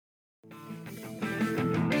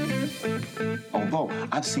Bo,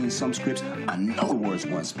 I've seen some scripts, I know the words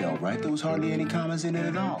weren't spelled right. There was hardly any commas in it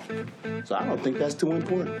at all. So I don't think that's too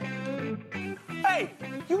important. Hey,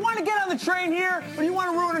 you want to get on the train here, or you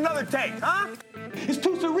want to ruin another take, huh? It's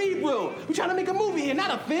too cerebral. We're trying to make a movie here,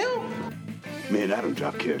 not a film. Man, I don't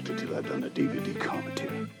drop character till I've done the DVD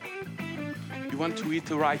commentary. You want to eat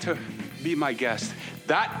the writer? Be my guest.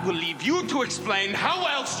 That will leave you to explain how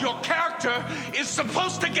else your character is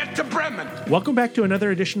supposed to get to Bremen. Welcome back to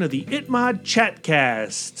another edition of the ItMod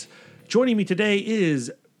ChatCast. Joining me today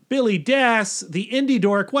is Billy Dass, the indie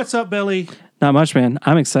dork. What's up, Billy? Not much, man.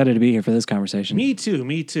 I'm excited to be here for this conversation. Me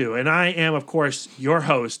too. And I am, of course, your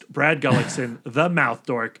host, Brad Gullickson, the mouth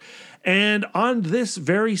dork. And on this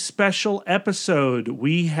very special episode,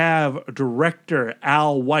 we have director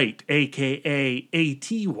Al White, a.k.a.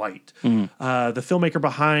 A.T. White, the filmmaker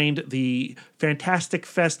behind the Fantastic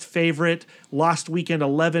Fest favorite, Lost Weekend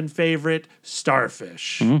 11 favorite,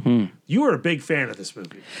 Starfish. Mm-hmm. You were a big fan of this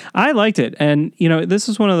movie. I liked it. And, you know, this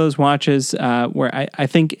is one of those watches where I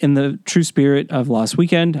think in the true spirit of Lost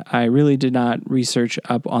Weekend, I really did not research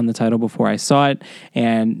up on the title before I saw it.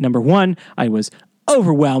 And number one, I was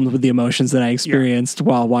overwhelmed with the emotions that I experienced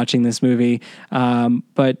while watching this movie.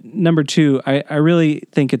 But number two, I really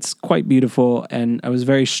think it's quite beautiful, and I was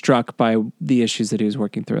very struck by the issues that he was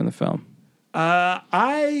working through in the film.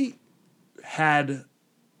 I had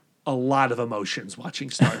a lot of emotions watching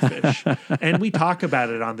Starfish, and we talk about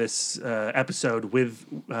it on this episode with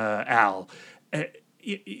Al.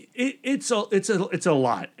 It's a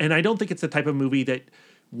lot, and I don't think it's the type of movie that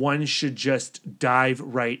one should just dive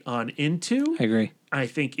right on into. I agree. I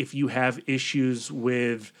think if you have issues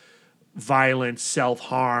with violence,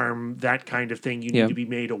 self-harm, that kind of thing, you need to be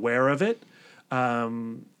made aware of it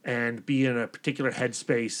and be in a particular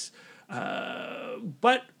headspace.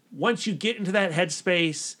 But once you get into that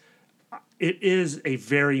headspace, it is a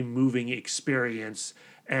very moving experience.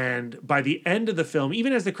 And by the end of the film,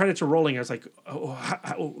 even as the credits are rolling, I was like,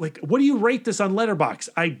 what do you rate this on Letterboxd?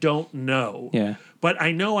 I don't know. Yeah. But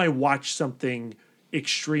I know I watched something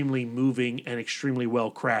extremely moving and extremely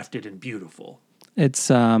well crafted and beautiful. It's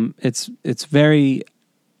very,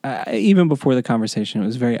 even before the conversation, it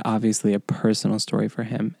was very obviously a personal story for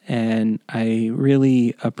him. And I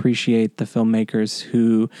really appreciate the filmmakers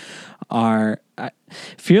who are,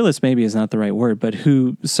 fearless maybe is not the right word, but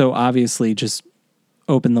who so obviously just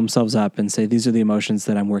open themselves up and say, these are the emotions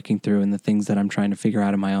that I'm working through and the things that I'm trying to figure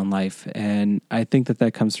out in my own life. And I think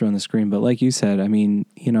that comes through on the screen. But like you said, I mean,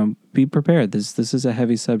 you know, be prepared. This is a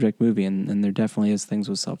heavy subject movie, and there definitely is things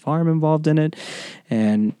with self-harm involved in it.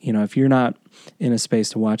 And, you know, if you're not in a space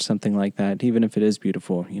to watch something like that, even if it is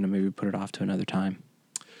beautiful, you know, maybe put it off to another time.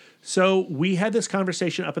 So we had this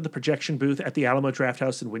conversation up at the projection booth at the Alamo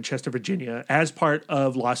Drafthouse in Winchester, Virginia, as part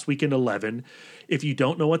of Lost Weekend 11. If you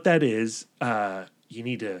don't know what that is, you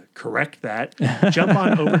need to correct that. Jump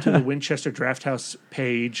on over to the Winchester Drafthouse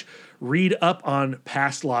page, read up on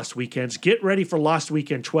past Lost Weekends, get ready for Lost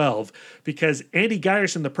Weekend 12, because Andy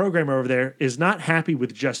Geyerson, the programmer over there, is not happy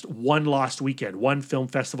with just one Lost Weekend, one film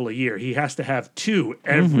festival a year. He has to have two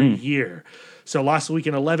every year. So Lost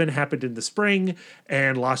Weekend 11 happened in the spring,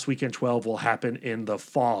 and Lost Weekend 12 will happen in the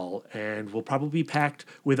fall. And will probably be packed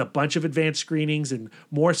with a bunch of advanced screenings and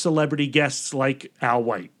more celebrity guests like Al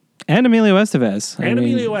White. And Emilio Estevez.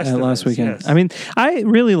 Emilio Estevez, at Last Weekend. Yes. I mean, I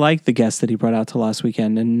really liked the guests that he brought out to Last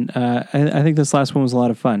Weekend, and I think this last one was a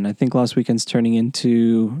lot of fun. I think Last Weekend's turning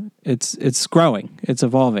into, it's growing, it's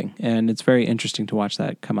evolving, and it's very interesting to watch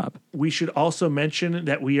that come up. We should also mention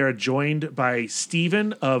that we are joined by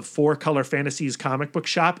Steven of Four Color Fantasies comic book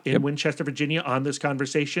shop in Winchester, Virginia on this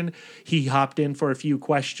conversation. He hopped in for a few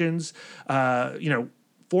questions.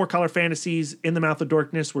 Four Color Fantasies, In the Mouth of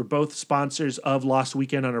Darkness were both sponsors of Lost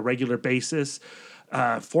Weekend on a regular basis.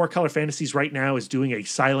 Four Color Fantasies right now is doing a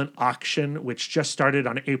silent auction, which just started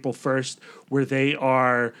on April 1st, where they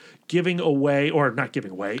are accepting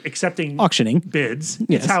bids.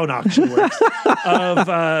 Yes. It's how an auction works,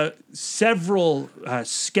 of several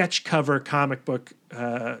sketch cover comic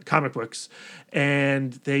books.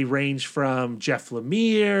 And they range from Jeff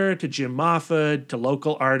Lemire to Jim Moffat to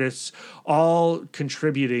local artists, all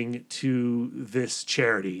contributing to this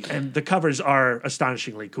charity. And the covers are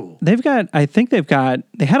astonishingly cool. They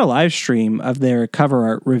had a live stream of their cover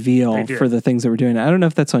art reveal for the things that we're doing. I don't know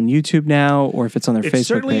if that's on YouTube now or if it's on their Facebook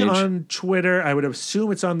certainly page. on Twitter. I would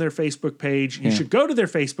assume it's on their Facebook page. You should go to their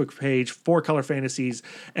Facebook page, 4 Color Fantasies,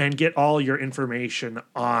 and get all your information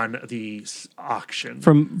on the auction.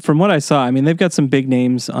 From what I saw, I mean, they've got some big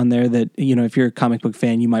names on there that, you know, if you're a comic book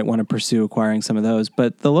fan, you might want to pursue acquiring some of those.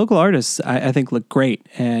 But the local artists, I think, look great.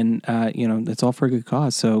 And, you know, it's all for a good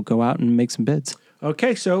cause. So go out and make some bids.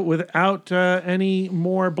 Okay, so without any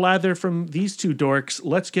more blather from these two dorks,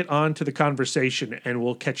 let's get on to the conversation, and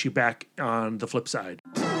we'll catch you back on the flip side.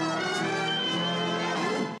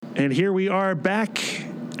 And here we are back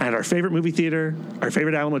at our favorite movie theater, our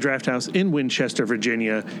favorite Alamo Drafthouse in Winchester,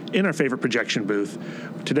 Virginia, in our favorite projection booth.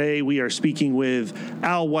 Today we are speaking with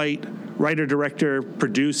Al White, writer, director,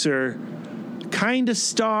 producer, kind of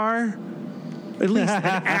star, at least an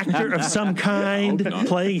actor of some kind,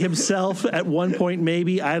 playing himself at one point,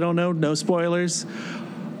 maybe. I don't know. No spoilers.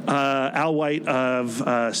 Al White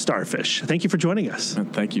of Starfish. Thank you for joining us.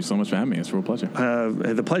 Thank you so much for having me. It's a real pleasure.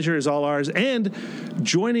 The pleasure is all ours. And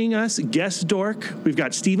joining us, guest dork, we've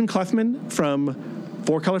got Stephen Cluffman from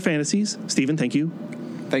 4 Color Fantasies. Stephen, thank you.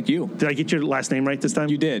 Thank you. Did I get your last name right this time?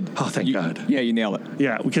 You did. Oh, thank God. Yeah, you nailed it.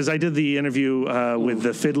 Yeah, because I did the interview with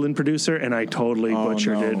the fiddling producer, and I totally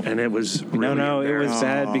butchered it, and it was really it was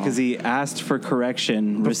bad because he asked for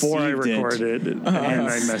correction before I recorded, and I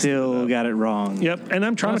messed still got it wrong. Yep, and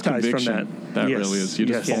I'm traumatized from that. That really is. You're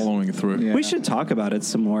just following through. Yeah. We should talk about it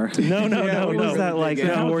some more. No. What was that like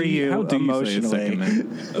for you how do emotionally?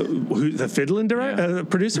 Who, the fiddling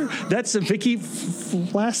producer? That's Vicky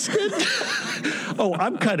Flaskin. Oh,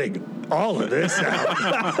 I'm cutting all of this out.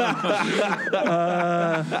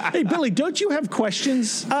 Hey, Billy, don't you have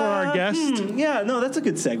questions for our guest? Yeah, no, that's a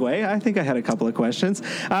good segue. I think I had a couple of questions.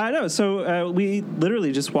 So we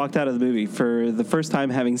literally just walked out of the movie for the first time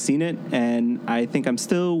having seen it, and I think I'm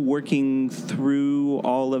still working through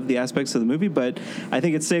all of the aspects of the movie, but I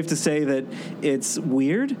think it's safe to say that it's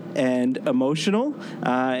weird and emotional,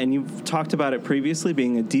 and you've talked about it previously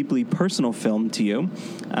being a deeply personal film to you.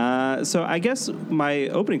 So I guess my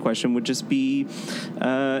opening question would just be,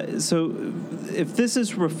 so if this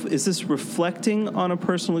is this reflecting on a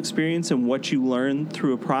personal experience and what you learned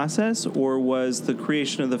through a process, or was the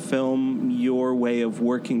creation of the film your way of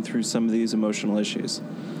working through some of these emotional issues?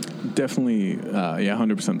 Definitely,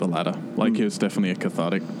 100% the latter. Like, it was definitely a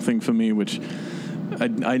cathartic thing for me, which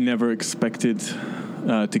I never expected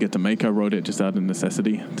to get to make. I wrote it just out of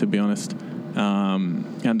necessity, to be honest.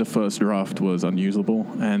 And the first draft was unusable,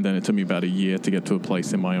 and then it took me about a year to get to a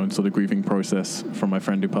place in my own sort of grieving process from my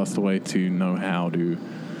friend who passed away to know how to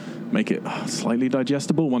make it slightly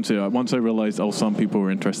digestible. Once I realized, some people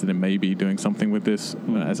were interested in maybe doing something with this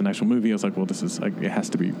as an actual movie, I was like, well, this is it has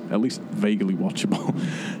to be at least vaguely watchable.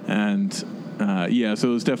 And so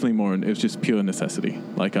it was definitely it was just pure necessity.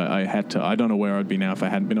 Like, I had to. I don't know where I'd be now if I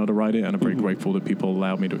hadn't been able to write it, and I'm very grateful that people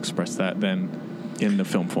allowed me to express that then in the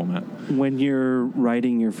film format. When you're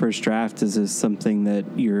writing your first draft, is this something that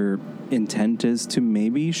your intent is to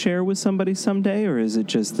maybe share with somebody someday, or is it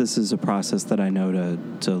just, this is a process that I know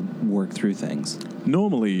to work through things?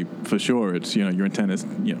 Normally, for sure, it's, your intent is,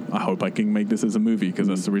 I hope I can make this as a movie, because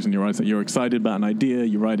that's the reason you're excited about an idea,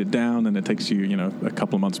 you write it down, and it takes you, a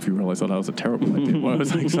couple of months before you realize, that was a terrible idea. Well, I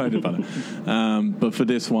was excited about it. But for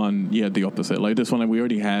this one, the opposite. Like, this one, we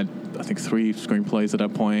already had, I think, 3 screenplays at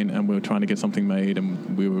that point, and we were trying to get something made,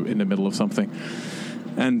 and we were in the middle of something.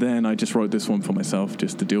 And then I just wrote this one for myself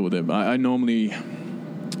just to deal with it. I normally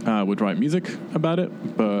would write music about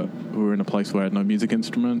it, but we were in a place where I had no music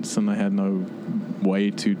instruments and I had no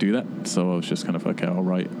way to do that. So I was just kind of, okay, I'll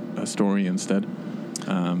write a story instead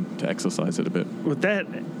to exercise it a bit. With that,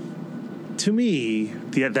 to me,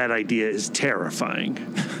 that idea is terrifying.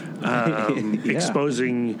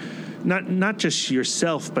 Exposing not just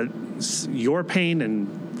yourself, but your pain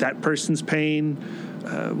and that person's pain.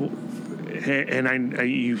 And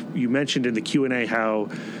you mentioned in the Q&A how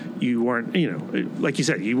you weren't, like you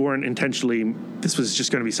said, you weren't intentionally, this was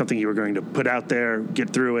just going to be something you were going to put out there,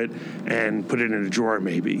 get through it, and put it in a drawer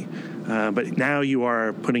maybe. But now you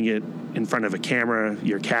are putting it in front of a camera,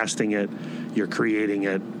 you're casting it, you're creating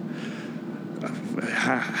it.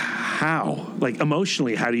 How? Like,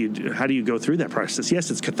 emotionally, how do you go through that process? Yes,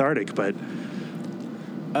 it's cathartic, but...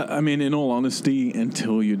 I mean, in all honesty,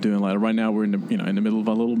 until you're doing like right now, we're in the middle of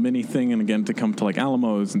a little mini thing, and again to come to like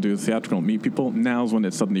Alamos and do the theatrical and meet people. Now's when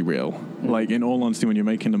it's suddenly real. Like, in all honesty, when you're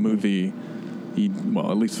making a movie,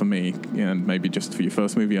 at least for me, and maybe just for your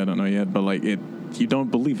first movie, I don't know yet, but like you don't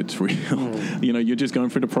believe it's real. You're just going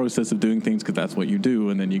through the process of doing things because that's what you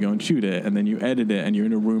do, and then you go and shoot it, and then you edit it, and you're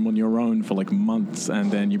in a room on your own for like months, and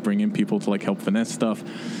then you bring in people to like help finesse stuff.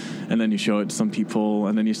 and then you show it to some people,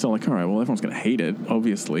 and then you're still like, all right, well, everyone's going to hate it,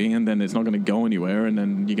 obviously, and then it's not going to go anywhere, and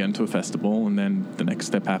then you get into a festival, and then the next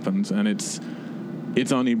step happens, and it's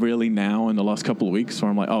only really now in the last couple of weeks where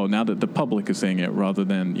I'm like, oh, now that the public is seeing it rather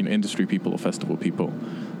than, you know, industry people or festival people.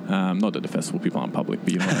 Not that the festival people aren't public,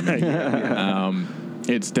 but you know what I mean.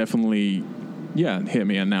 It's definitely, hit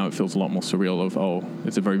me, and now it feels a lot more surreal of,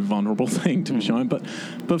 it's a very vulnerable thing to be shown. But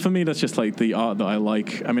for me, that's just like the art that I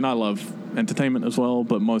like. I mean, I love entertainment as well,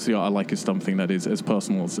 but most of the art I like is something that is as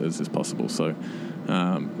personal as possible. So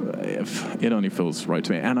it only feels right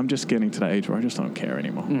to me. And I'm just getting to that age where I just don't care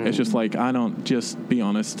anymore. It's just like, I don't, just be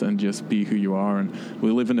honest and just be who you are. And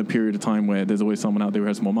we live in a period of time where there's always someone out there who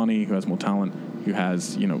has more money, who has more talent, who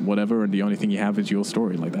has, you know, whatever, and the only thing you have is your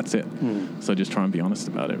story. Like, that's it. So just try and be honest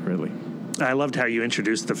about it, really. I loved how you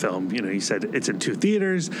introduced the film. You know, you said it's in 2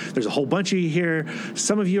 theaters. There's a whole bunch of you here.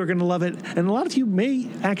 Some of you are going to love it, and a lot of you may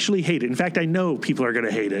actually hate it. In fact, I know people are going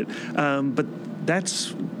to hate it. But that's,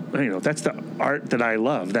 you know, that's the art that I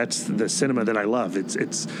love. That's the cinema that I love.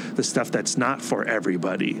 It's the stuff that's not for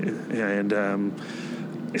everybody. And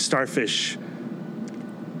Starfish,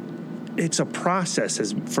 it's a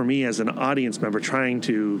process for me as an audience member trying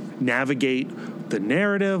to navigate the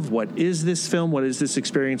narrative. What is this film? What is this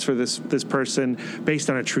experience for this person based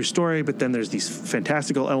on a true story? But then there's these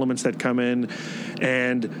fantastical elements that come in,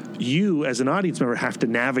 and you as an audience member have to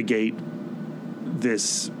navigate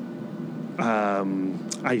this.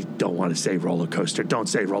 I don't want to say roller coaster. Don't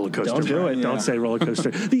say roller coaster. Don't do it. Don't say roller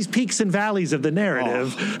coaster. These peaks and valleys of the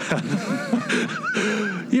narrative.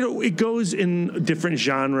 You know, it goes in different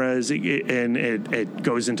genres, and it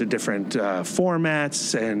goes into different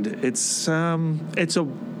formats, and it's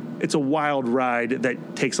a wild ride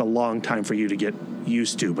that takes a long time for you to get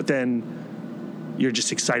used to. But then you're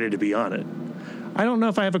just excited to be on it. I don't know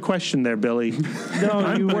if I have a question there, Billy. No,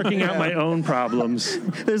 I'm working out my own problems.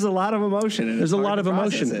 There's a lot of emotion in it. There's a lot of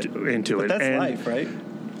emotion into it. But that's life, right?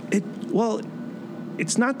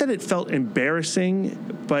 It's not that it felt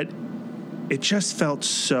embarrassing, but it just felt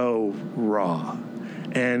so raw.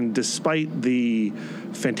 And despite the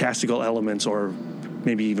fantastical elements, or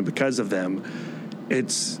maybe even because of them,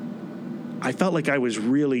 I felt like I was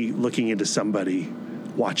really looking into somebody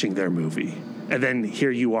watching their movie. And then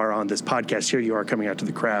here you are on this podcast, here you are coming out to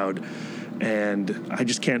the crowd, and I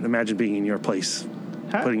just can't imagine being in your place,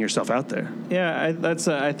 putting yourself out there. Yeah,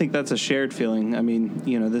 I think that's a shared feeling. I mean,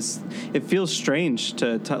 you know, it feels strange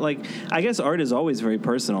to like, I guess art is always very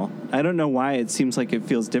personal. I don't know why it seems like it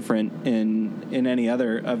feels different in any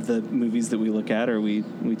other of the movies that we look at or we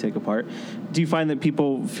take apart. Do you find that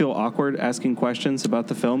people feel awkward asking questions about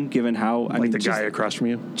the film, given how... I mean, the guy across from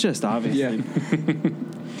you? Just obviously. Yeah.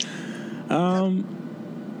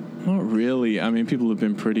 Not really. I mean, people have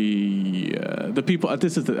been pretty. The people.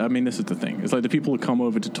 This is the thing. It's like the people who come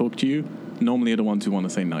over to talk to you normally are the ones who want to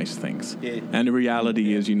say nice things. Yeah. And the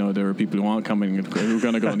reality is, you know, there are people who aren't coming, who are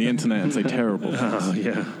going to go on the internet and say terrible things. Oh,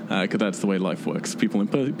 yeah. Because that's the way life works. People in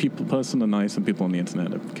person are nice, and people on the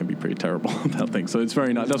internet can be pretty terrible about things. So it's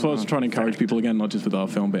very nice. That's why I was trying to encourage people, again, not just with our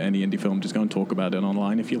film, but any indie film, just go and talk about it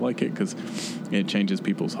online if you like it, because it changes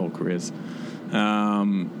people's whole careers.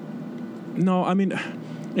 No, I mean,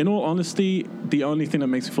 in all honesty, the only thing that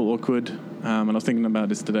makes me feel awkward, and I was thinking about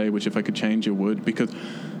this today, which if I could change it would, because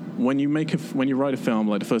when you write a film,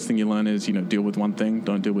 like the first thing you learn is, you know, deal with one thing,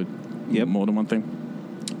 don't deal with more than one thing.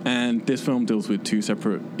 And this film deals with 2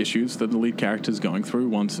 separate issues that the lead character is going through.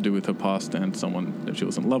 One's to do with her past and someone that she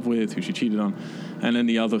was in love with, who she cheated on, and then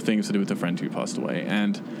the other thing is to do with her friend who passed away.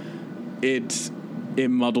 And it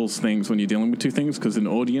muddles things when you're dealing with 2 things, because an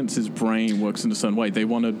audience's brain works in a certain way. They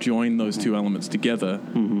want to join those 2 elements together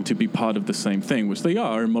to be part of the same thing, which they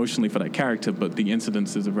are emotionally for that character, but the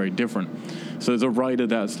incidences are very different. So as a writer,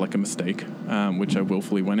 that's like a mistake, which I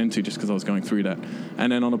willfully went into just because I was going through that. And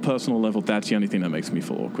then on a personal level, that's the only thing that makes me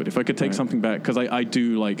feel awkward. If I could take something back, because I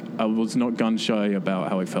was not gun shy about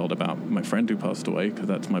how I felt about my friend who passed away, because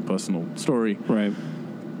that's my personal story. Right.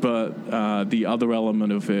 But the other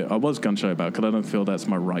element of it, I was gun-shy about, because I don't feel that's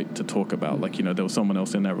my right to talk about. Like, you know, there was someone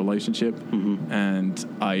else in that relationship, and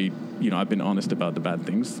I've been honest about the bad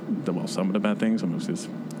things, some of the bad things, and there's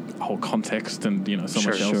a whole context and, you know, so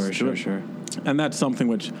much else. Sure. And that's something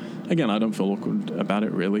which, again, I don't feel awkward about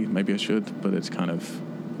it, really. Maybe I should, but it's kind of,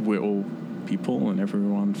 we're all people, and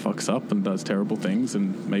everyone fucks up and does terrible things,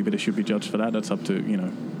 and maybe they should be judged for that. That's up to, you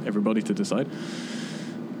know, everybody to decide.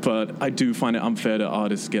 But I do find it unfair that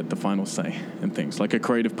artists get the final say in things. Like a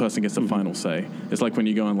creative person gets the final say. It's like when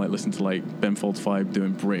you go and like listen to like Ben Folds 5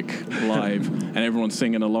 doing Brick live and everyone's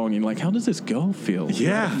singing along and you're like, how does this girl feel?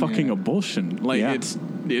 Yeah. Like fucking abortion. Like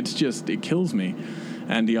it's just, it kills me.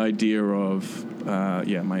 And the idea of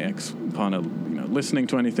my ex-partner, listening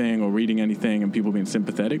to anything or reading anything and people being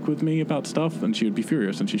sympathetic with me about stuff, and she would be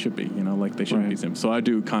furious, and she should be, like they shouldn't be sim. So I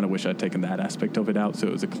do kind of wish I'd taken that aspect of it out so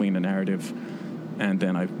it was a cleaner narrative, and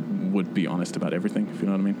then I would be honest about everything, if you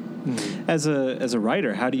know what I mean. Mm-hmm. As a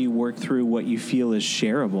writer, how do you work through what you feel is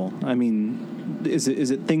shareable? I mean, is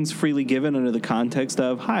it things freely given under the context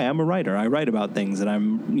of, hi, I'm a writer, I write about things, and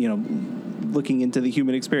I'm, looking into the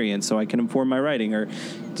human experience so I can inform my writing? Or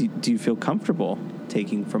do you feel comfortable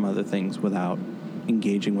taking from other things without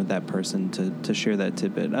engaging with that person to share that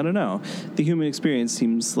tidbit? I don't know. The human experience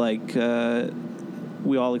seems like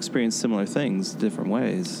we all experience similar things different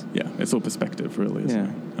ways. Yeah, it's all perspective, really, isn't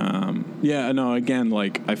it? Again,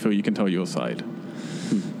 I feel you can tell your side.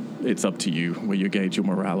 It's up to you where you gauge your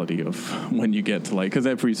morality of when you get to because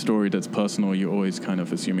every story that's personal, you're always kind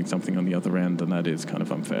of assuming something on the other end, and that is kind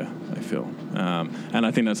of unfair, I feel. And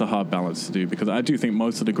I think that's a hard balance to do, because I do think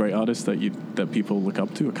most of the great artists that people look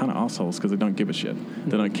up to are kind of assholes because they don't give a shit.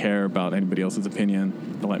 They don't care about anybody else's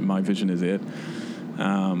opinion. They're like, my vision is it.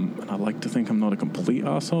 And I like to think I'm not a complete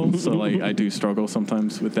asshole, so I do struggle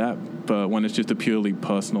sometimes with that. But when it's just a purely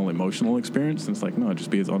personal, emotional experience, it's like, no, just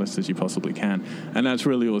be as honest as you possibly can. And that's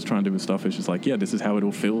really what I was trying to do with Starfish. It's like, this is how it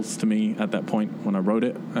all feels to me at that point when I wrote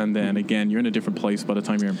it. And then again, you're in a different place by the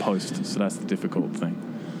time you're in post, so that's the difficult thing.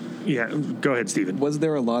 Yeah, go ahead, Stephen. Was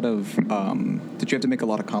there a lot of, did you have to make a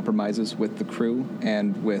lot of compromises with the crew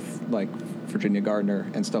and with Virginia Gardner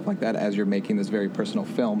and stuff like that as you're making this very personal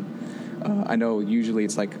film? I know usually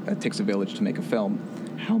it's it takes a village to make a film.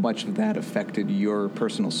 How much of that affected your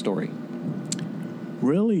personal story?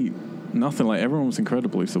 Really, nothing. Everyone was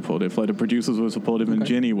incredibly supportive. The producers were supportive, and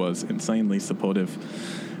Jenny was insanely supportive.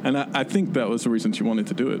 And I think that was the reason she wanted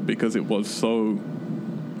to do it, because it was so...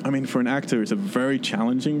 I mean, for an actor, it's a very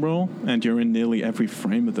challenging role, and you're in nearly every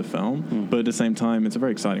frame of the film. But at the same time, it's a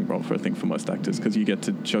very exciting role, I think, for most actors, because you get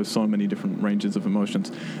to show so many different ranges of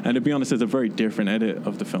emotions. And to be honest, it's a very different edit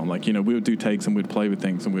of the film. We would do takes and we'd play with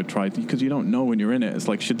things and we'd try, because you don't know when you're in it. It's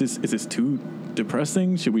is this too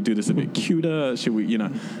depressing? Should we do this a bit cuter? Should we,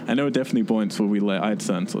 And there were definitely points where I had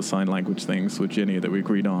certain sort of sign language things with Jenny that we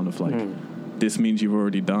agreed on of this means you've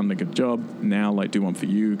already done a good job. Now, do one for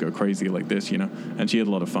you, go crazy like this, And she had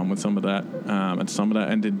a lot of fun with some of that. And some of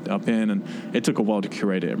that ended up in, and it took a while to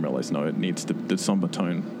curate it and realize, no, the somber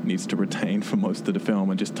tone needs to retain for most of the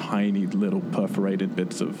film, and just tiny little perforated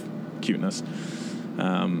bits of cuteness.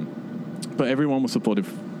 But everyone was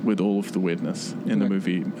supportive with all of the weirdness in the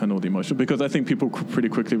movie and all the emotion, because I think people pretty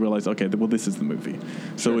quickly realize, okay, well, this is the movie.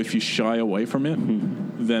 So if you shy away from it,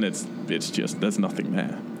 then it's just, there's nothing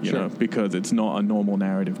there, you know, because it's not a normal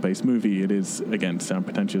narrative-based movie. It is, again, sound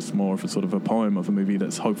pretentious, more of a sort of a poem of a movie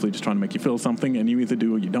that's hopefully just trying to make you feel something, and you either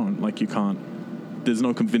do or you don't. You can't, there's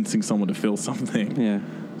no convincing someone to feel something. Yeah.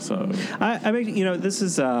 So I mean, this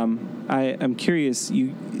is I'm curious.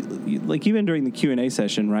 You even during the Q&A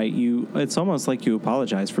session, right? It's almost like you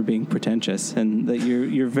apologize for being pretentious, and that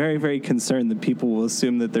you're very, very concerned that people will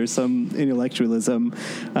assume that there's some intellectualism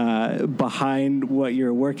behind what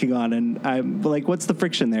you're working on. And I'm what's the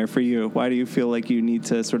friction there for you? Why do you feel like you need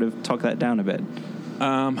to sort of talk that down a bit?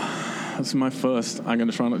 That's my first. I'm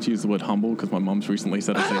going to try not to use the word humble, because my mom's recently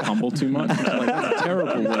said I say humble too much. It's a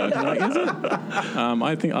terrible word. Is it?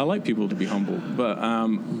 I think I like people to be humble, but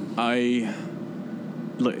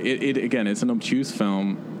again, it's an obtuse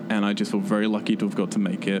film, and I just feel very lucky to have got to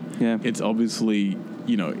make it. Yeah. It's obviously,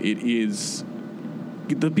 it is.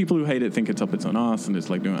 The people who hate it think it's up its own arse, and it's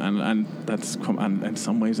and that's, and in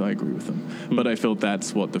some ways I agree with them. But I feel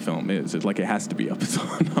that's what the film is. It's it has to be up its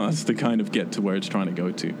own arse to kind of get to where it's trying to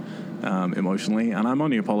go to emotionally. And I'm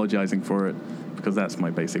only apologizing for it because that's my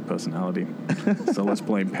basic personality. So let's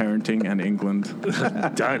blame parenting and England.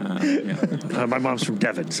 Done. My mom's from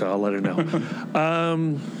Devon, so I'll let her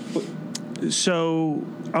know. So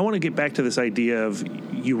I want to get back to this idea of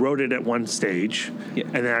you wrote it at one stage,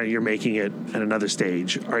 and now you're making it at another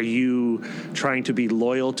stage. Are you trying to be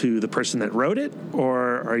loyal to the person that wrote it,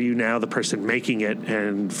 or are you now the person making it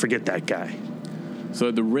and forget that guy? So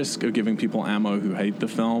at the risk of giving people ammo who hate the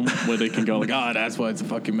film, where they can go that's why it's a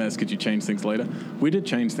fucking mess, could you change things later? We did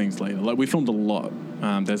change things later. We filmed a lot.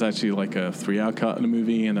 There's actually a 3-hour cut in the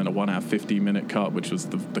movie, and then a 1-hour 50-minute cut, which was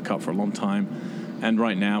the cut for a long time. And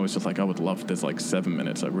right now it's just I would love, there's 7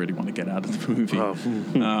 minutes I really want to get out of the movie. Oh.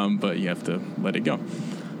 But you have to let it go.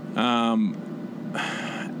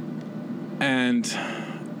 And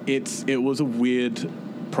it was a weird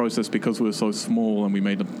process because we were so small and we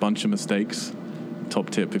made a bunch of mistakes.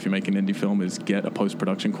 Top tip if you're making an indie film is get a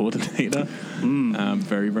post-production coordinator.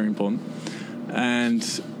 Very, very important. And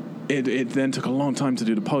it then took a long time to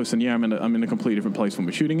do the post, and I'm in a completely different place when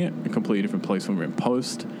we're shooting it, a completely different place when we're in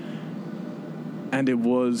post, and it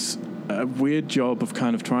was a weird job of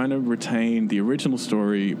kind of trying to retain the original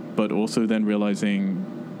story, but also then realizing,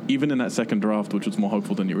 even in that second draft, which was more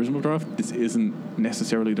hopeful than the original draft, this isn't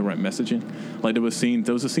necessarily the right messaging. Like there was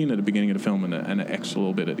a scene at the beginning of the film and an extra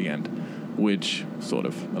little bit at the end, which sort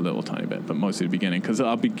of a little tiny bit, but mostly the beginning, because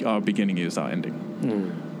our beginning is our ending,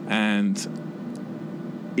 and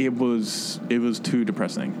it was too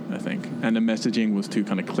depressing, I think, and the messaging was too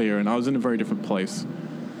kind of clear, and I was in a very different place.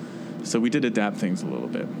 So we did adapt things a little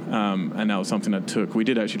bit, and that was something that we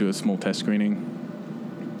did actually do a small test screening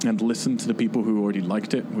and listen to the people who already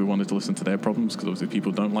liked it. We wanted to listen to their problems, because obviously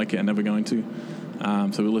people don't like it and never going to.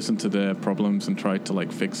 So we listened to their problems and tried to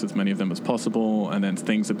like fix as many of them as possible, and then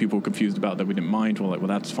things that people were confused about that we didn't mind, we're like, well,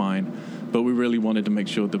 that's fine. But we really wanted to make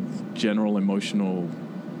sure the general emotional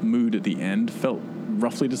mood at the end felt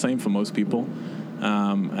roughly the same for most people.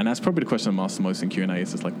 And that's probably the question I'm asked the most in Q&A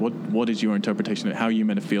is just like, what is your interpretation of how you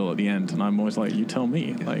meant to feel at the end? And I'm always like, you tell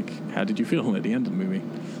me, like, how did you feel at the end of the movie?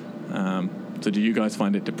 So do you guys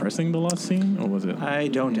find it depressing, the last scene, or was it? I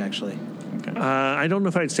don't actually. Okay. I don't know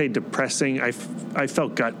if I'd say depressing. I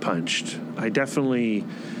felt gut punched. I've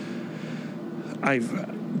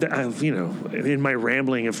in my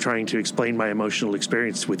rambling of trying to explain my emotional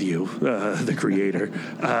experience with you, the creator,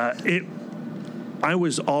 I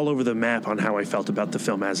was all over the map on how I felt about the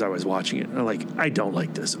film as I was watching it. I'm like, I don't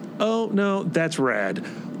like this. Oh, no, that's rad.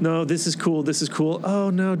 No, this is cool. This is cool.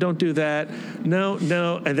 Oh, no, don't do that. No.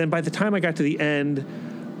 And then by the time I got to the end,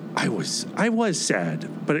 I was sad,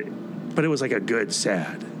 but it was like a good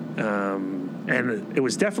sad. And it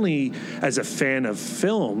was definitely, as a fan of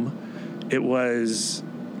film, it was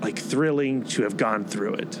like thrilling to have gone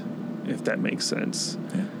through it, if that makes sense.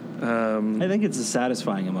 Yeah. I think it's a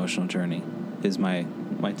satisfying emotional journey. Is my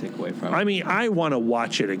takeaway from it. I mean, I want to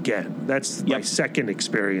watch it again. That's my second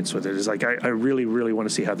experience with it. Is like I really, really want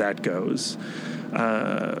to see how that goes.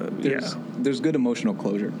 There's good emotional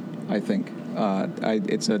closure, I think.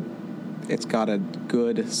 It's got a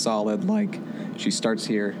good, solid, like, she starts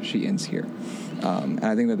here, she ends here. And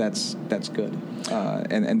I think that's good.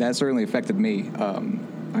 And that certainly affected me.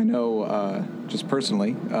 I know just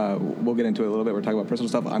personally, we'll get into it a little bit. We're talking about personal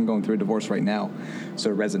stuff. I'm going through a divorce right now,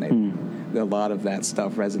 so it resonated. A lot of that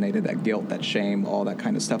stuff resonated, that guilt, that shame, all that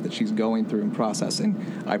kind of stuff that she's going through and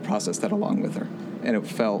processing. I processed that along with her. And it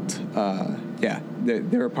felt,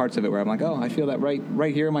 there are parts of it where I'm like, oh, I feel that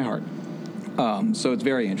right here in my heart. So it's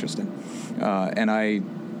very interesting. And I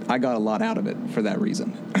got a lot out of it for that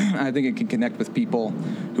reason. I think it can connect with people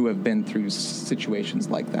who have been through situations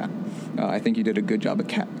like that. I think you did a good job of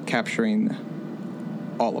capturing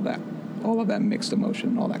all of that mixed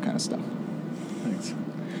emotion, all that kind of stuff. Thanks.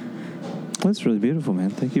 That's really beautiful, man.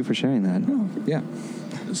 Thank you for sharing that. Oh, yeah.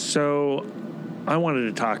 So I wanted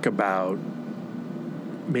to talk about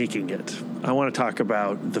making it. I want to talk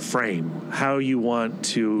about the frame, how you want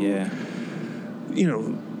to,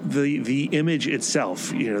 the image itself,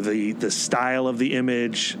 the style of the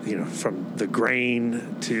image, from the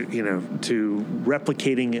grain to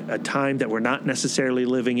replicating a time that we're not necessarily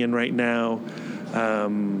living in right now.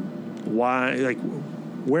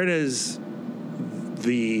 Where does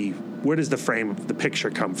the frame of the picture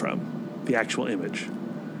come from, the actual image?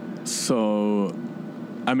 So,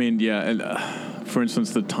 I mean, for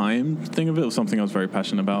instance, the time thing of it was something I was very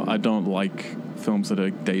passionate about. I don't like films that are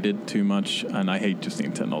dated too much, and I hate just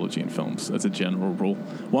seeing technology in films as a general rule.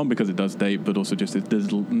 One, because it does date, but also just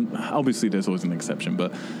there's always an exception,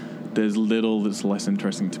 but there's little that's less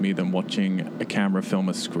interesting to me than watching a camera film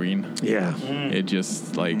a screen. Yeah. It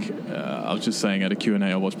just, I was just saying at a Q&A,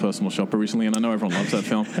 I watched Personal Shopper recently, and I know everyone loves that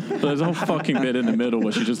film, but there's a whole fucking bit in the middle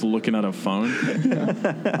where she's just looking at her phone.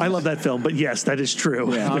 I love that film, but yes, that is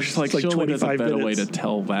true. Yeah, I was just like, surely there's a better way to minutes.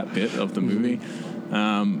 tell that bit of the movie.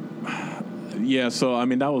 So I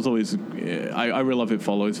mean, that was always. I really love It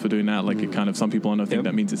Follows for doing that. Like, it kind of, some people I know think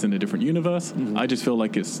that means it's in a different universe. I just feel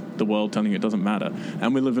like it's the world telling you it doesn't matter.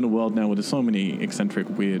 And we live in a world now where there's so many eccentric,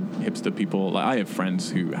 weird, hipster people. Like, I have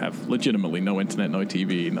friends who have legitimately no internet, no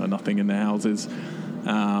TV, no nothing in their houses.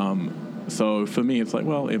 So for me, it's like,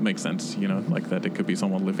 well, it makes sense, like that it could be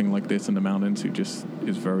someone living like this in the mountains who just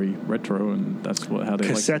is very retro, and that's how they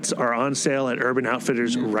Cassettes are on sale at Urban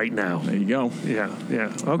Outfitters right now. There you go. Yeah.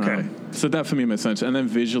 Okay. So that for me makes sense. And then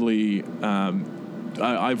visually,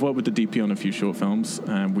 I've worked with the DP on a few short films,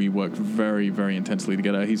 and we worked very, very intensely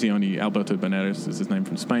together. He's the only, Alberto Benares is his name,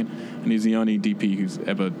 from Spain, and he's the only DP who's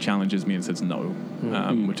ever challenges me and says no,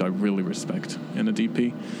 which I really respect in a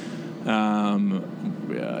DP.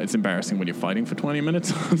 it's embarrassing when you're fighting for 20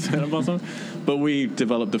 minutes about something. But we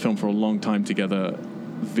developed the film for a long time together,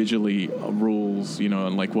 visually, rules,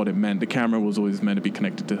 and like what it meant. The camera was always meant to be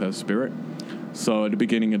connected to her spirit. So at the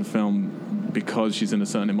beginning of the film, because she's in a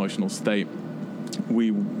certain emotional state,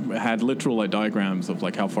 we had literal like diagrams of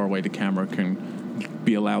like how far away the camera can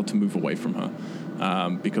be allowed to move away from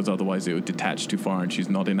her, because otherwise it would detach too far and she's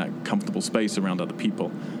not in that comfortable space around other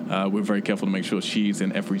people. We're very careful to make sure she's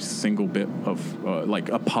in every single bit of like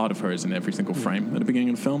a part of her is in every single frame at the beginning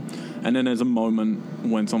of the film. And then there's a moment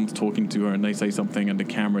when someone's talking to her and they say something and the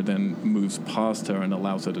camera then moves past her and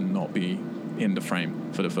allows her to not be in the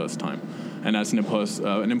frame for the first time. And that's an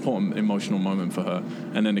important emotional moment for her.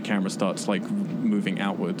 And then the camera starts like moving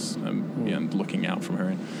outwards and looking out from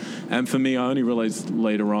her. And for me, I only realized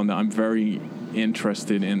later on that I'm very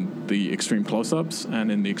interested in the extreme close-ups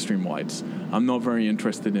and in the extreme wides. I'm not very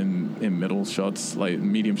interested in middle shots. Like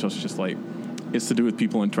medium shots is just like, it's to do with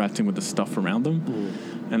people interacting with the stuff around them.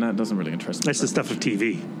 And that doesn't really interest me. That's the stuff of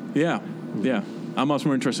TV. Yeah. I'm much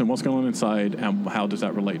more interested in what's going on inside and how does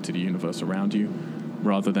that relate to the universe around you,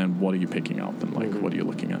 rather than what are you picking up and like what are you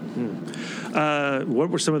looking at. What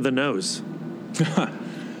were some of the no's?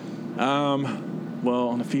 Well,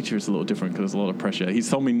 on a feature it's a little different because there's a lot of pressure. He's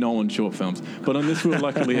told me no on short films, but on this we were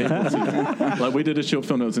luckily able to. Like we did a short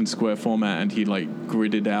film that was in square format, and he like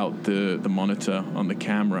gridded out the monitor on the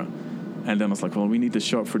camera, and then I was like, well, we need this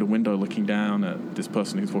shot through the window looking down at this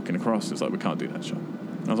person who's walking across. It's like, we can't do that shot.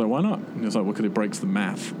 I was like, why not? And he was like, well, because it breaks the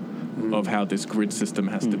math of how this grid system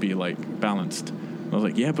has to be like balanced. And I was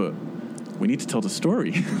like, yeah, but we need to tell the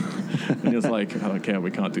story. And he was like, I don't care,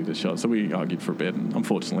 we can't do this shot. So we argued for a bit, and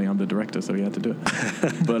unfortunately I'm the director, so he had to do it.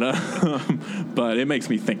 But it makes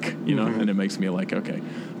me think, and it makes me like, okay.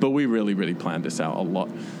 But we really, really planned this out a lot.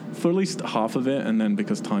 For at least half of it, and then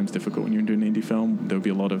because time's difficult when you're doing an indie film, there would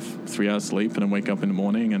be a lot of 3 hours sleep, and then wake up in the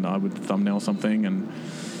morning, and I would thumbnail something, and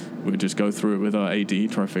we would just go through it with our AD,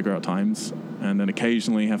 try to figure out times, and then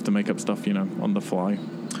occasionally have to make up stuff, on the fly.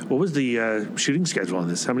 What was the shooting schedule on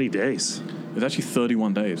this? How many days? It was actually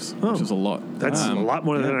 31 days, which is a lot. That's a lot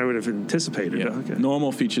more than I would have anticipated. Yeah. Okay.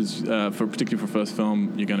 Normal features, particularly for first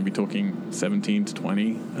film, you're going to be talking 17 to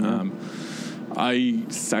 20. I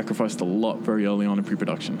sacrificed a lot very early on in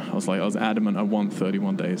pre-production. I was adamant I want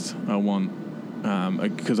 31 days. I want,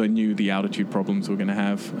 because I knew the altitude problems we were going to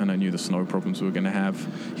have, and I knew the snow problems we were going to have.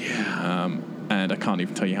 Yeah. And I can't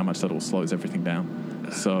even tell you how much that all slows everything down.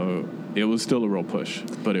 So it was still a real push,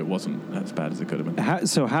 but it wasn't as bad as it could have been.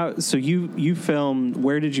 So you filmed,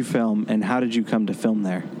 where did you film, and how did you come to film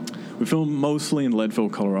there? We filmed mostly in Leadville,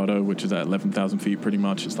 Colorado, which is at 11,000 feet pretty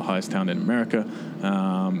much. It's the highest town in America.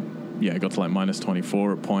 It got to like minus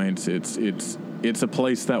 24 at points. It's a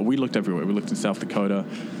place that we looked everywhere. We looked in South Dakota,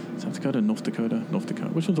 North Dakota.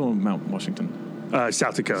 Which one's on Mount Washington?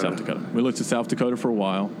 South Dakota. We looked at South Dakota for a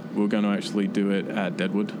while. We were going to actually do it at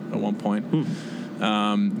Deadwood at one point.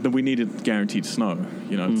 Then we needed guaranteed snow,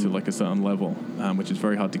 to like a certain level, which is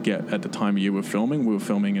very hard to get at the time of year we're filming. We were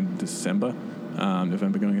filming in December,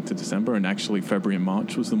 November going into December, and actually February and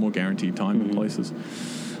March was the more guaranteed time in places.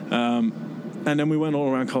 And then we went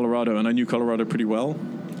all around Colorado, and I knew Colorado pretty well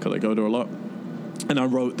because I go there a lot. And I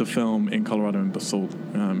wrote the film in Colorado in Basalt,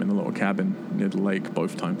 in a little cabin near the lake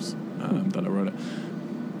both times that I wrote it.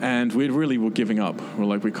 And we really were giving up. We're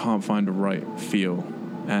like, we can't find the right feel.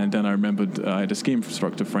 And then I remembered I had a ski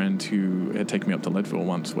instructor friend who had taken me up to Leadville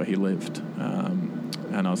once where he lived.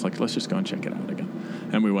 And I was like, let's just go and check it out again.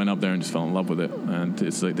 And we went up there and just fell in love with it. And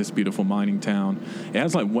it's like this beautiful mining town. It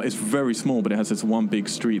has it's very small, but it has this one big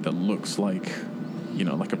street that looks like,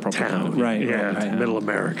 like a proper town. Right. Middle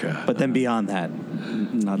America. But then beyond that,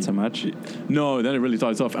 not so much. No, then it really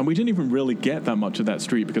dies off. And we didn't even really get that much of that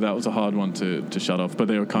street because that was a hard one to shut off. But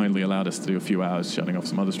they were kindly allowed us to do a few hours shutting off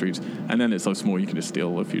some other streets. And then it's so small you can just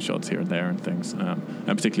steal a few shots here and there and things. And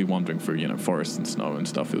particularly wandering through, forests and snow and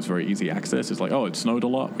stuff. It was very easy access. It's like, it snowed a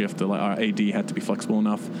lot. We have to, our AD had to be flexible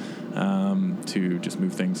enough to just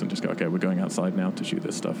move things and just go, okay, we're going outside now to shoot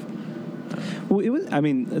this stuff. Well,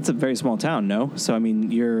 it's a very small town, no? So,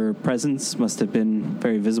 your presence must have been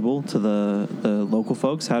very visible to the local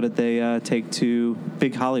folks. How did they take to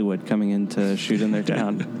big Hollywood coming in to shoot in their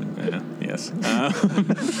town? Yes.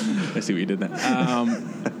 I see what you did there.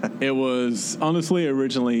 It was honestly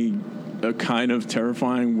originally kind of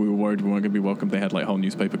terrifying. We were worried we weren't going to be welcome. They had whole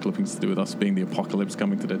newspaper clippings to do with us being the apocalypse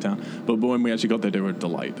coming to their town. But when we actually got there, they were a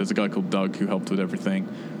delight. There's a guy called Doug who helped with everything.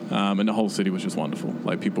 And the whole city was just wonderful.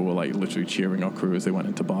 People were literally cheering our crew as they went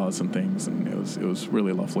into bars and things, and it was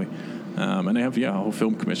really lovely. And they have a whole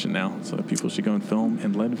film commission now, so people should go and film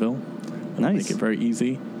in Leadville. Nice. Make it very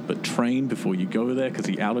easy. but train before you go there because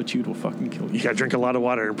the altitude will fucking kill you. You gotta drink a lot of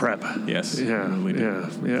water and prep. Yes. Yeah. Really do.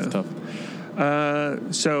 Yeah. It's tough.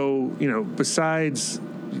 So, besides,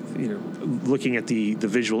 looking at the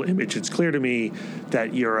visual image, it's clear to me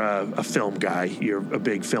that you're a film guy. You're a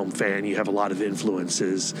big film fan. You have a lot of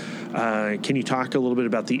influences. Can you talk a little bit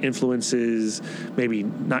about the influences? Maybe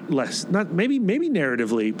maybe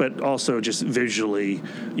narratively, but also just visually.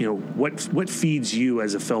 What feeds you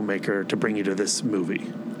as a filmmaker to bring you to this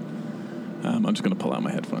movie? I'm just going to pull out my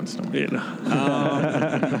headphones. Don't worry.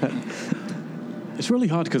 It's really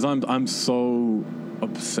hard because I'm so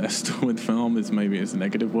obsessed with film. Is maybe a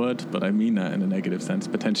negative word, but I mean that in a negative sense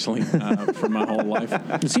potentially for my whole life.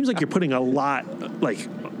 It seems like you're putting a lot,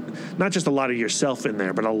 not just a lot of yourself in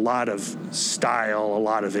there, but a lot of style, a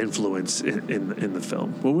lot of influence in the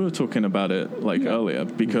film. Well, we were talking about it earlier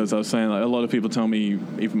because I was saying a lot of people tell me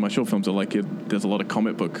even my short films are there's a lot of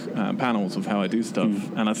comic book panels of how I do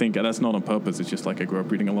stuff, and I think that's not on purpose. It's just I grew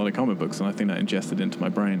up reading a lot of comic books, and I think that ingested into my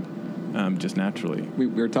brain. Just naturally. We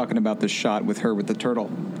were talking about the shot with her with the turtle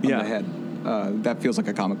on the head. That feels like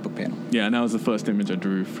a comic book panel. Yeah, and that was the first image I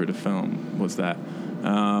drew for the film, was that.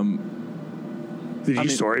 Did you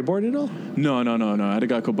storyboard it all? No. I had a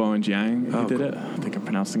guy called Bowen Jiang who did it. I think I'm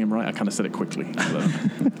pronouncing him right. I kind of said it quickly.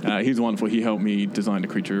 He's wonderful. He helped me design the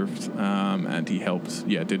creature, and he helped,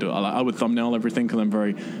 I would thumbnail everything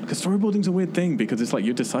because storyboarding's a weird thing because it's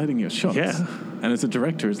you're deciding your shots. Yeah. And as a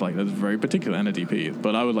director, it's that's very particular, and a DP.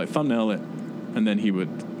 But I would thumbnail it, and then he would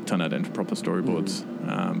turn that into proper storyboards.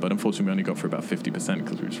 But unfortunately, we only got for about 50%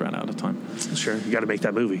 because we just ran out of time. Sure. You got to make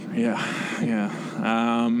that movie. Yeah.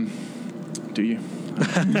 Do you?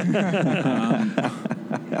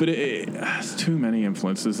 But it has too many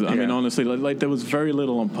influences. I mean, honestly, there was very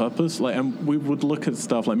little on purpose. And we would look at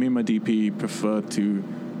stuff me and my DP prefer to,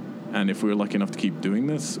 and if we were lucky enough to keep doing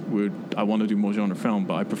this, I want to do more genre film,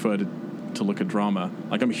 but I prefer to look at drama.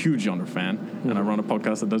 I'm a huge genre fan, and I run a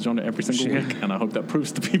podcast that does genre every single week, and I hope that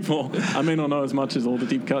proves to people. I may not know as much as all the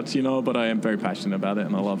deep cuts, but I am very passionate about it,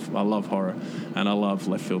 and I love horror, and I love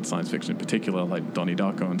left field science fiction in particular, like Donnie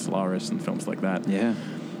Darko and Solaris and films like that. Yeah.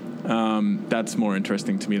 That's more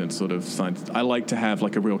interesting to me than sort of science. I like to have a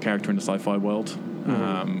real character in the sci-fi world,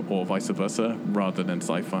 or vice versa, rather than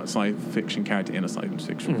sci fiction character in a science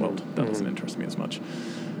fiction world. That doesn't interest me as much.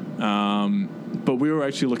 But we were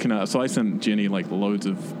actually looking at, so I sent Ginny loads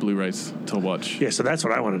of Blu-rays to watch. Yeah, so that's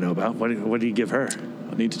what I want to know about. What do you give her?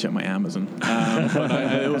 I need to check my Amazon.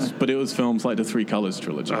 But it was films like the Three Colors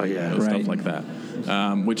trilogy. Oh, yeah. Stuff like that.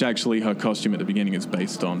 Which actually her costume at the beginning is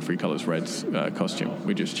based on Three Colors Red's costume.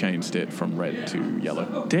 We just changed it from red to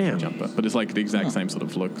yellow. Damn. Jumper. But it's the exact same sort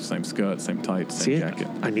of look, same skirt, same tights, same jacket.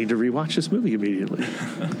 I need to rewatch this movie immediately.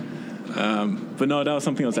 But no, that was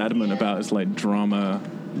something I was adamant about. It's drama.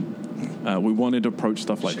 We wanted to approach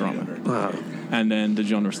stuff like drama. Wow. And then the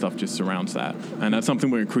genre stuff just surrounds that. And that's something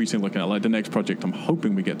we're increasingly looking at. The next project I'm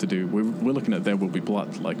hoping we get to do, we're looking at There Will Be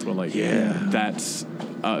Blood. That's...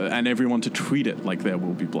 and everyone to treat it like There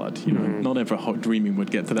Will Be Blood. Not ever dreaming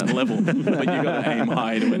would get to that level, but you got to aim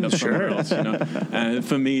high to end up somewhere else. And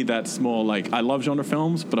for me, that's more I love genre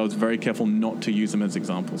films, but I was very careful not to use them as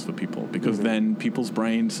examples for people because then people's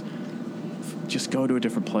brains just go to a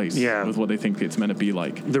different place with what they think it's meant to be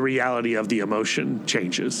like. The reality of the emotion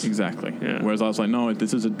changes. Exactly. Yeah. Whereas I was no,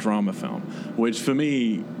 this is a drama film, which for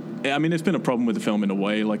me, I mean, it's been a problem with the film in a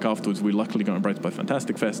way. Afterwards, we luckily got embraced by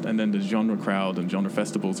Fantastic Fest, and then the genre crowd and genre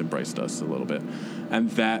festivals embraced us a little bit. And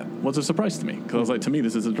that was a surprise to me, because I was to me,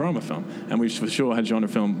 this is a drama film. And we for sure had genre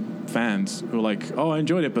film fans who were oh, I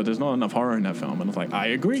enjoyed it, but there's not enough horror in that film. And I was I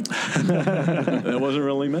agree. It wasn't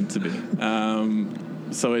really meant to be.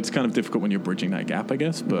 So it's kind of difficult when you're bridging that gap, I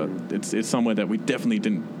guess. But it's somewhere that we definitely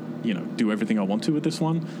didn't, do everything I want to with this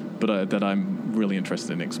one, but that I'm really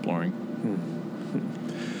interested in exploring.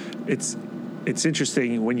 It's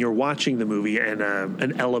interesting when you're watching the movie and a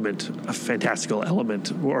fantastical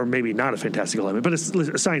element, or maybe not a fantastical element, but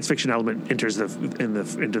a science fiction element enters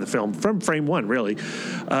into the film from frame one. Really,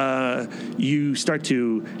 you start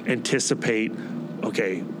to anticipate.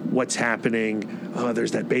 Okay, what's happening?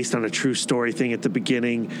 There's that based on a true story thing at the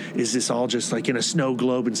beginning. Is this all just in a snow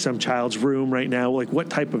globe in some child's room right now?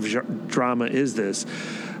 What type of drama is this?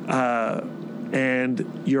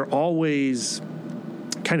 And you're always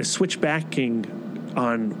kind of switchbacking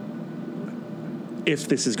on if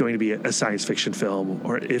this is going to be a science fiction film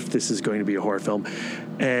or if this is going to be a horror film.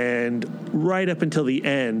 And right up until the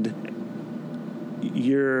end,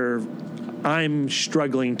 I'm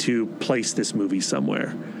struggling to place this movie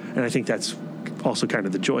somewhere. And I think that's also kind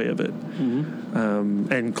of the joy of it.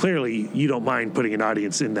 And clearly, you don't mind putting an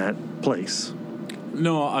audience in that place.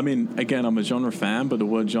 No, I mean, again, I'm a genre fan, but the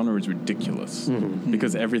word genre is ridiculous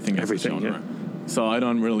because everything is a genre. Yeah. So I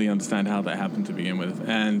don't really understand how that happened to begin with.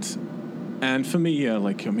 And for me, yeah,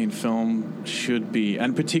 like, I mean, film should be,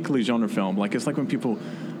 and particularly genre film, like, it's like when people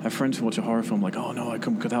have friends who watch a horror film, like, oh, no, I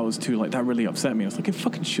couldn't, because that was too, like, that really upset me. It's like, it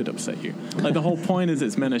fucking should upset you. Like, the whole point is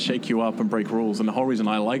it's meant to shake you up and break rules, and the whole reason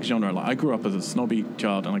I like genre, like, I grew up as a snobby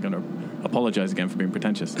child, and I'm going to apologize again for being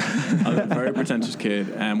pretentious. I was a very pretentious kid,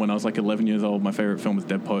 and when I was, like, 11 years old, my favorite film was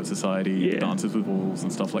Dead Poets Society, Dances with Wolves,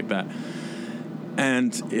 and stuff like that.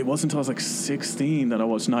 And it wasn't until I was, like, 16 that I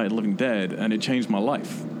watched Night of the Living Dead, and it changed my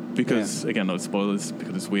life. Because, again, no spoilers,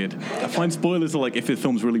 because it's weird. I find spoilers are like if the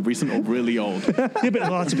film's really recent or really old. Yeah, but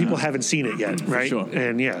lots of people haven't seen it yet, right? For sure.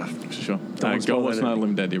 And, For sure. Go watch Night of the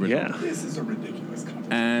Living Dead, the original. Yeah. This is a ridiculous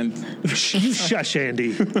conversation. And... You shush,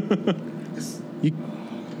 Andy.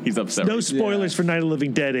 He's upset. No spoilers for Night of the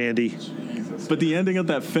Living Dead, Andy. But the ending of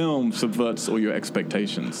that film subverts all your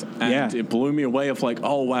expectations. And it blew me away of like,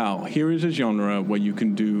 oh, wow, here is a genre where you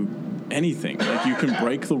can do anything. Like, you can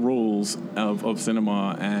break the rules of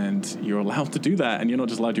cinema, and you're allowed to do that, and you're not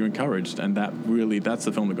just allowed, you're encouraged. And that's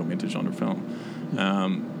the film that got me into genre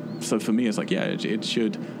film. So for me, it's like, yeah, it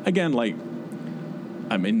should, again, like,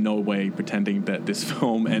 I'm in no way pretending that this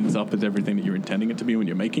film ends up as everything that you're intending it to be when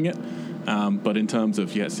you're making it. But in terms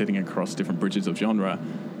of, sitting across different bridges of genre,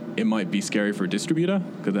 it might be scary for a distributor,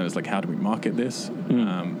 because then it's like, how do we market this?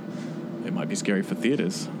 It might be scary for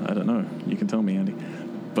theaters. I don't know. You can tell me, Andy.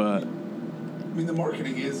 But I mean, the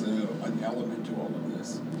marketing is an element to all of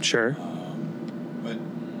this. Sure. But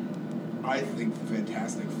I think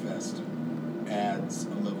Fantastic Fest adds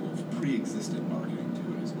a level of pre-existent marketing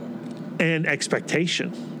to it as well. And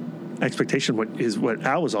expectation. What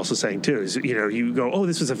Al was also saying too is, you go, oh,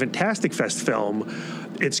 this was a Fantastic Fest film,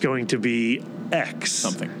 it's going to be X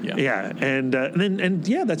something. And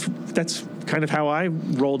that's kind of how I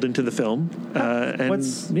rolled into the film.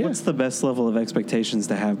 What's the best level of expectations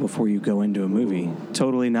to have before you go into a movie?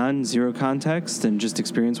 Totally none, zero context, and just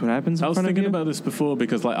experience what happens. I was thinking about this before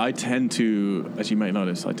because, like, I tend to, as you may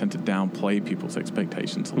notice, downplay people's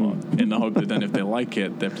expectations a lot in the hope that then if they like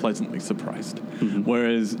it, they're pleasantly surprised.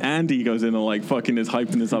 Whereas Andy goes in and like fucking is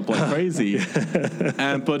hyping this up like crazy.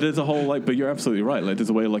 But there's a whole but you're absolutely right. Like, there's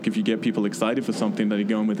a way, like, if you get people excited for something, that they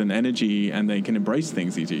go in with an energy and they can embrace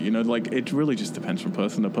things easier. It really just depends from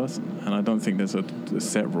person to person, and I don't think there's a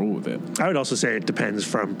set rule with it. I would also say it depends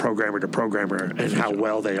from programmer to programmer and how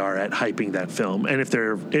well they are at hyping that film, and if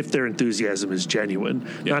their enthusiasm is genuine.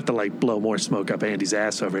 Not to like blow more smoke up Andy's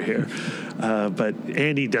ass over here, but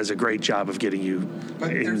Andy does a great job of getting you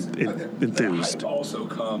enthused. The hype also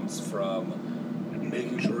comes from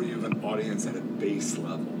making sure you have an audience at a base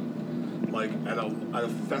level. Like at a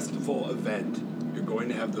festival event, you're going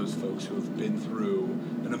to have those folks who have been through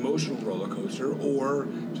an emotional roller coaster or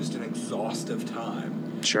just an exhaustive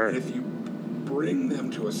time. Sure. And if you bring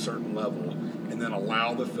them to a certain level and then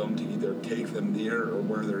allow the film to either take them there or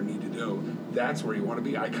where they need to go, that's where you want to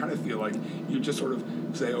be. I kind of feel like you just sort of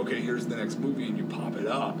say, okay, here's the next movie, and you pop it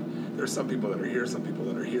up. There's some people that are here, some people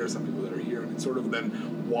that are here, some people that are here, and it sort of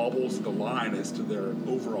then wobbles the line as to their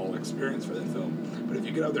overall experience for that film. But if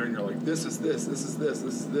you get out there and you're like, this is this, this is this,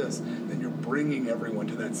 this is this, then you're bringing everyone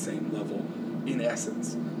to that same level in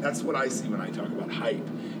essence. That's what I see when I talk about hype.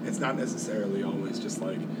 It's not necessarily always just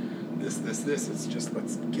like this. It's just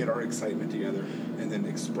let's get our excitement together and then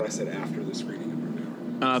express it after the screening of review.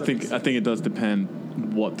 I think it does depend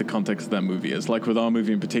what the context of that movie is. Like with our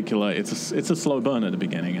movie in particular, it's a slow burn at the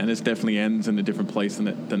beginning, and it definitely ends in a different place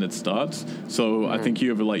than it starts. So I think you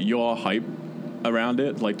have like your hype around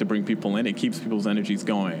it, like to bring people in. It keeps people's energies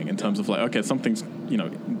going in terms of like, okay, something's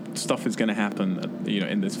stuff is going to happen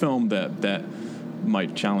in this film that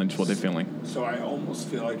might challenge what they're feeling. So I almost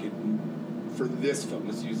feel like for this film,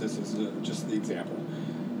 let's use this as just the example.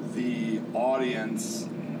 The audience.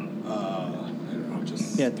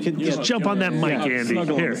 Just jump on that mic, Andy.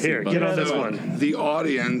 Here, get on this one. The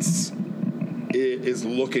audience is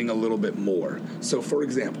looking a little bit more. So, for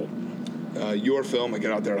example, your film, I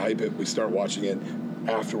get out there and hype it. We start watching it.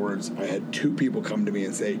 Afterwards, I had 2 people come to me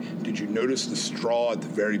and say, "Did you notice the straw at the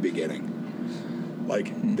very beginning?"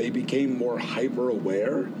 Like, they became more hyper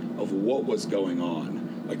aware of what was going on.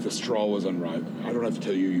 Like, the straw was unrivaled. I don't have to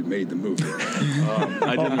tell you, you made the movie.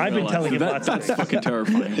 I've been telling you that's fucking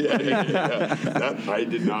terrifying. That, I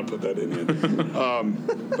did not put that in it.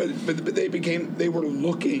 But they were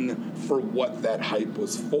looking for what that hype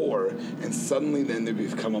was for, and suddenly then they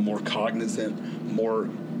become a more cognizant, more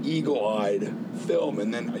eagle-eyed film,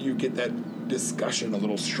 and then you get that discussion a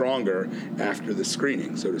little stronger after the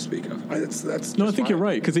screening, so to speak. That's No, I think you're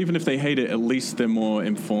right, because even if they hate it, at least they're more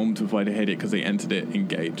informed of why they hate it because they entered it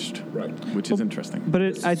engaged. Right. Which is interesting. But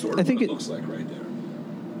I think it looks like right there.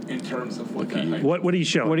 In terms of what that What are you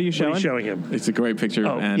showing? What are you showing? What are you showing him? It's a great picture.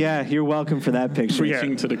 Oh, and Yeah, you're welcome for that picture.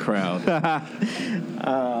 preaching to the crowd.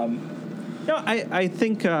 No, I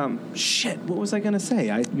think shit. What was I gonna say?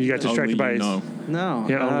 You got distracted by his... No.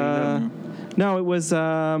 Yeah, No, it was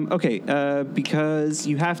because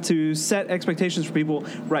you have to set expectations for people.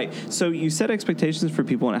 Right. So you set expectations for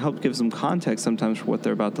people, and it helps give them context sometimes for what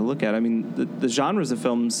they're about to look at. I mean, the genres of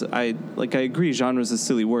films, I agree, genre is a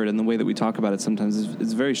silly word, and the way that we talk about it sometimes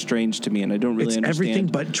is very strange to me, and I don't really It's understand everything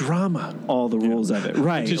but drama. all the rules of it.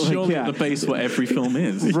 Right. Which is surely the base what every film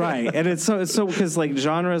is. Right, and it's so because like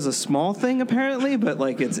genre is a small thing apparently, but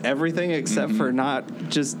like it's everything except for not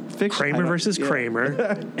just fiction. Kramer versus Kramer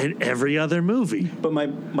and every other movie. But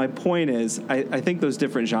my point is, I think those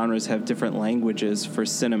different genres have different languages for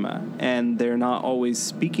cinema, and they're not always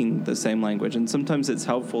speaking the same language. And sometimes it's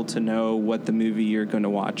helpful to know what the movie you're going to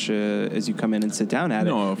watch as you come in and sit down at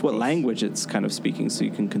what language it's kind of speaking, so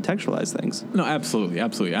you can contextualize things. No, absolutely.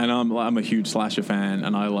 And I'm a huge slasher fan,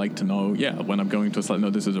 and I like to know, when I'm going to a slasher, no,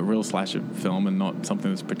 this is a real slasher film and not something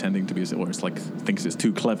that's pretending to be, or it's like thinks it's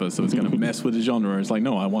too clever, so it's going to mess with the genre. It's like,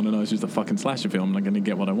 no, I want to know it's just a fucking slasher film, and I'm going to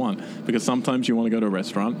get what I want. Because sometimes you want to go to a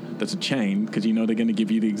restaurant that's a chain because you know they're going to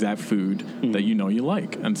give you the exact food that you know you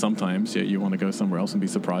like, and sometimes you want to go somewhere else and be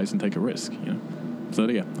surprised and take a risk. So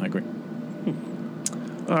I agree.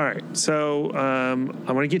 All right, so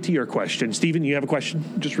I want to get to your question. Steven, you have a question?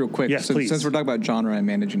 Just real quick. Yes, please. Since we're talking about genre and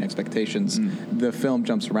managing expectations, the film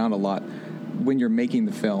jumps around a lot. When you're making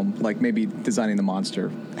the film, like maybe designing the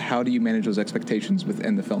monster, how do you manage those expectations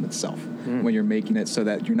within the film itself? When you're making it so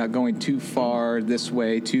that you're not going too far this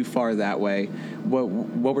way, too far that way,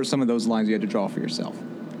 what were some of those lines you had to draw for yourself?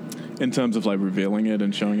 In terms of like revealing it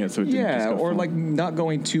and showing it, so it didn't just go or fun. like not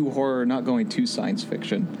going too horror, not going too science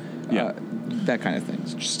fiction, that kind of thing.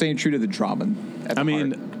 Just staying true to the drama.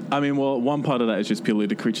 Well, one part of that is just purely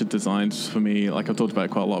the creature designs for me. Like I've talked about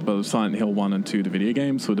it quite a lot, but Silent Hill 1 and 2, the video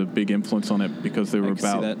games, were a big influence on it because they were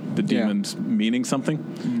about the demons meaning something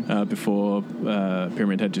before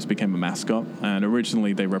Pyramid Head just became a mascot. And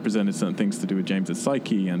originally they represented certain things to do with James's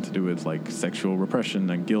psyche and to do with like sexual repression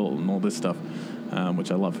and guilt and all this stuff,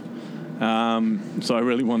 which I love. So I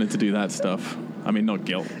really wanted to do that stuff. I mean, not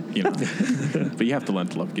guilt, but you have to learn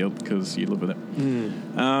to love guilt because you live with it.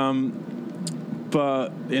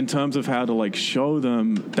 But in terms of how to like show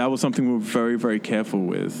them, that was something we were very, very careful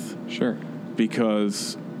with. Sure.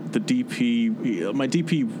 Because the DP, my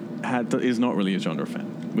DP is not really a genre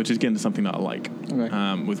fan, which is again something that I like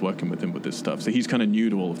with working with him with this stuff. So he's kind of new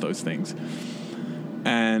to all of those things.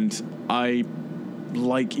 And I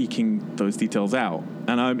like eking those details out.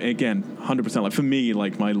 And I'm, again, 100% like, for me,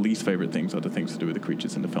 like, my least favorite things are the things to do with the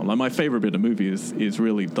creatures in the film. Like, my favorite bit of the movie is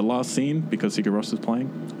really the last scene, because Sigur Rós is playing,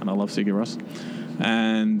 and I love Sigur Rós,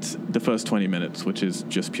 and the first 20 minutes, which is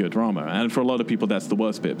just pure drama. And for a lot of people, that's the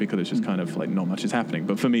worst bit, because it's just kind of, like, not much is happening.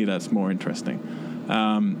 But for me, that's more interesting.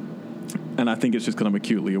 And I think it's just because I'm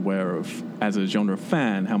acutely aware of, as a genre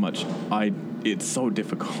fan, how much it's so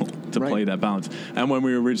difficult to play that balance. And when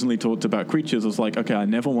we originally talked about creatures, I was like, okay, I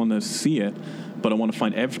never want to see it, but I want to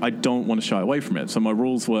find I don't want to shy away from it. So my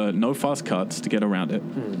rules were no fast cuts to get around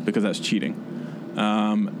it, because that's cheating.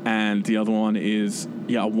 And the other one is,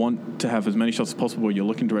 I want to have as many shots as possible where you're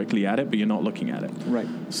looking directly at it, but you're not looking at it. Right.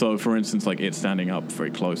 So, for instance, like it's standing up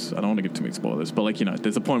very close. I don't want to give too many spoilers, but like,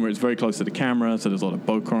 there's a point where it's very close to the camera, so there's a lot of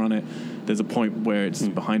bokeh on it. There's a point where it's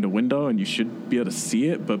behind a window, and you should be able to see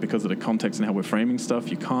it, but because of the context and how we're framing stuff,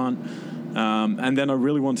 you can't. And then I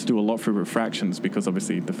really want to do a lot for refractions, because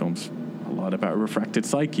obviously the film's a lot about refracted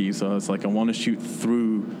psyche. So it's like I want to shoot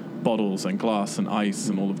through bottles and glass and ice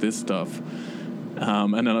and all of this stuff.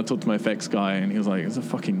 And then I talked to my effects guy, and he was like, it's a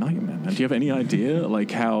fucking nightmare, man. Do you have any idea,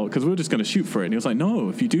 like, how... Because we were just going to shoot for it. And he was like, no,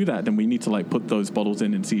 if you do that, then we need to, like, put those bottles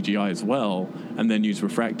in CGI as well, and then use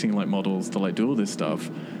refracting, like, models to, like, do all this stuff.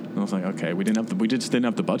 And I was like, okay, we just didn't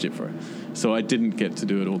have the budget for it. So I didn't get to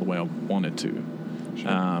do it all the way I wanted to.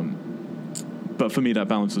 Sure. But for me, that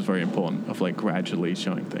balance was very important, of, like, gradually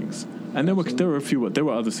showing things. And there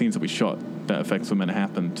were other scenes that we shot that effects were meant to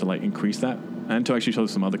happen to, like, increase that, and to actually show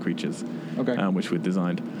some other creatures, which we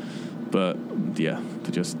designed. But yeah,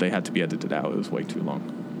 they had to be edited out. It was way too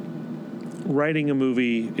long. Writing a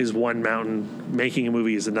movie is one mountain. Making a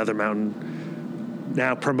movie is another mountain.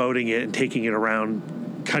 Now promoting it and taking it around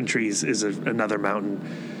countries is another mountain.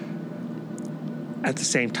 At the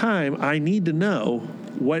same time, I need to know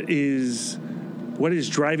what is what is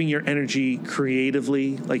driving your energy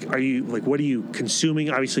creatively? Like, what are you consuming?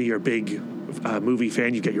 Obviously, you're a big movie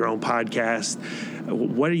fan. You get your own podcast.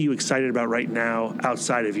 What are you excited about right now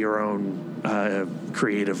outside of your own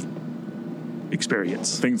creative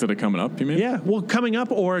experience? Things that are coming up, you mean? Yeah, well, coming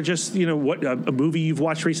up, or just, what a movie you've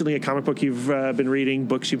watched recently, a comic book you've been reading,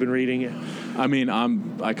 books you've been reading. I mean,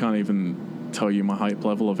 I can't even tell you my hype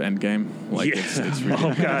level of Endgame. Like, it's really...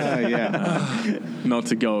 Oh, God. Not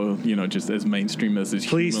to go, just as mainstream as is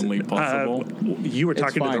humanly possible. You were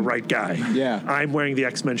talking to the right guy. Yeah. I'm wearing the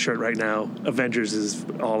X-Men shirt right now. Avengers is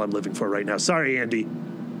all I'm living for right now. Sorry, Andy,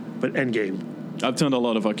 but Endgame. I've turned a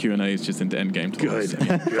lot of our Q&As just into Endgame talks.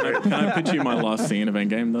 Good. Can I pitch you my last scene of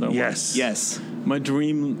Endgame that I Yes. Yes. My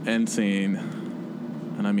dream end scene,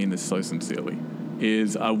 and I mean this so sincerely,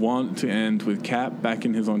 is I want to end with Cap back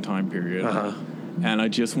in his own time period. And I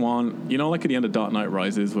just want, like at the end of Dark Knight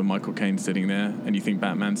Rises where Michael Caine's sitting there and you think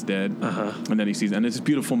Batman's dead. And then he sees, and it's this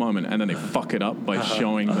beautiful moment, and then they fuck it up by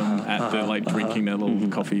showing them at the, drinking their little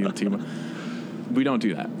coffee or tea. We don't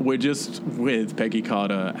do that. We're just with Peggy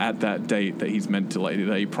Carter at that date that he's meant to,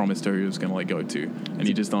 that he promised her he was going to, go to. And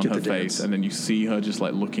you just on her face, and then you see her just,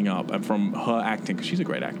 looking up. And from her acting, because she's a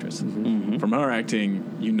great actress, from her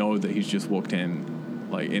acting, you know that he's just walked in,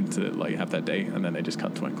 into, have that day, and then they just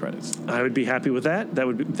cut to end credits. I would be happy with that. That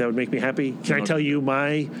would make me happy. Can I tell you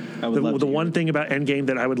the one thing about Endgame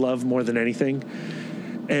that I would love more than anything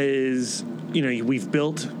is, we've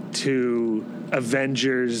built to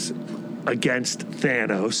Avengers against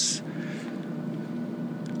Thanos,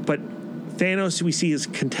 but Thanos we see his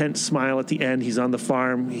content smile at the end. He's on the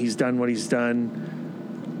farm. He's done what he's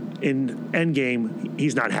done. In Endgame,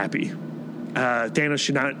 he's not happy.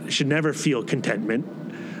 Thanos should never feel contentment.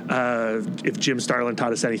 If Jim Starlin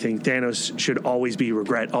taught us anything, Thanos should always be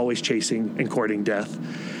regret, always chasing and courting death.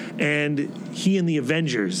 And he and the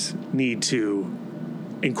Avengers need to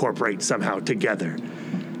incorporate somehow together.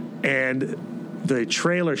 And the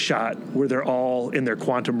trailer shot where they're all in their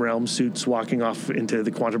quantum realm suits walking off into the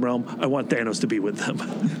quantum realm, I want Thanos to be with them.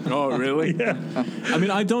 Oh, really? Yeah. I mean,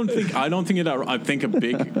 I think a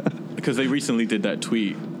big, because they recently did that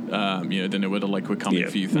tweet, then they were we're coming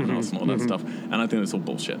for you, Thanos, and all that stuff. And I think that's all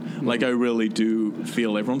bullshit. I really do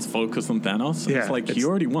feel everyone's focused on Thanos. Yeah, it's he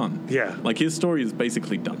already won. Yeah. His story is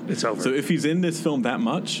basically done. It's over. So if he's in this film that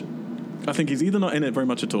much, I think he's either not in it very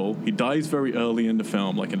much at all, he dies very early in the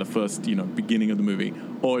film, in the first, beginning of the movie,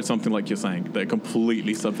 or it's something like you're saying, that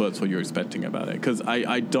completely subverts what you're expecting about it. Because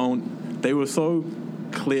they were so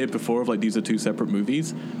clear before of these are two separate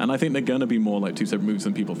movies, and I think they're going to be more two separate movies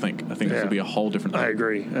than people think. I think this will be a whole different thing.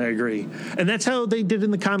 I agree. And that's how they did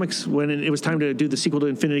in the comics when it was time to do the sequel to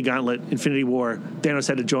Infinity Gauntlet, Infinity War. Thanos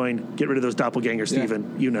had to join, get rid of those doppelgangers,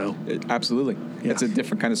 Stephen, Absolutely. Yeah. It's a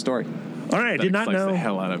different kind of story. All right, I did not know. The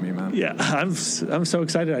hell out of me, man. Yeah, I'm so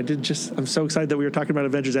excited. I'm so excited that we were talking about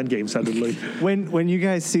Avengers Endgame suddenly. When you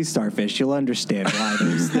guys see Starfish, you'll understand why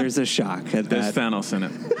there's a shock at There's that. Thanos in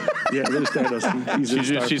it. Yeah, there's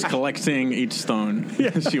Thanos. She's collecting each stone.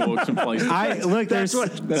 She walks from place to place. That's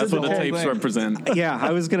what the tapes represent. Yeah,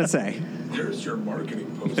 I was gonna say. There's your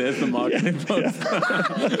marketing post. There's the marketing post.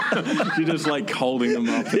 She's just holding them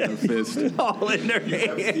up in her fist. All in her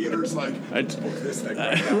hand. Theaters this thing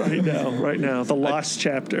right now, the lost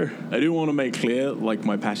chapter. I do want to make clear,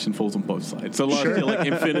 my passion falls on both sides. So last year,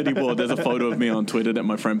 Infinity War, there's a photo of me on Twitter that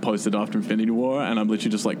my friend posted after Infinity War, and I'm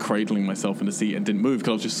literally just cradling myself in the seat and didn't move because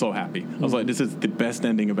I was just so happy. I was this is the best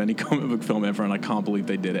ending of any comic book film ever, and I can't believe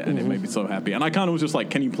they did it, and it made me so happy. And I kind of was just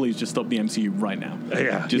can you please just stop the MCU right now?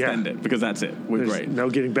 Just end it, because that's it. We're great.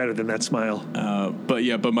 No getting better than that smile.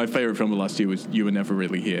 But my favorite film of last year was You Were Never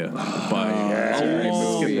Really Here by a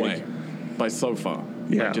long way. By so far.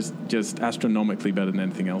 Yeah. Just astronomically better than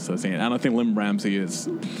anything else I've seen. And I think Lynn Ramsey is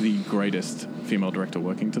the greatest female director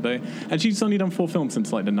working today. And she's only done 4 films since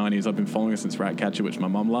the 90s. I've been following her since Ratcatcher, which my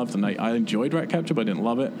mom loved. And I enjoyed Ratcatcher, but I didn't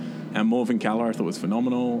love it. And Morven Caller I thought was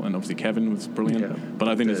phenomenal. And obviously Kevin was brilliant. Yeah. But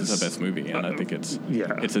I think this is her best movie. And I think it's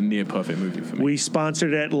a near perfect movie for me. We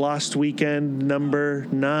sponsored it Lost Weekend number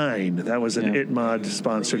 9. That was an ItMod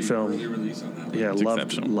sponsored film. Early release on that. Yeah, loved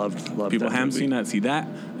People that haven't movie. seen that, see that,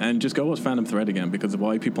 and just go watch Phantom Thread again, because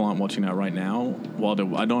why people aren't watching that right now,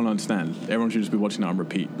 I don't understand. Everyone should just be watching that on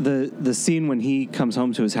repeat. The scene when he comes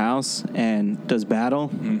home to his house and does battle,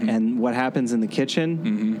 and what happens in the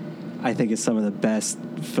kitchen, I think is some of the best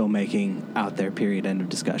filmmaking out there, period, end of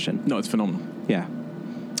discussion. No, it's phenomenal. Yeah.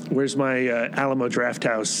 Where's my Alamo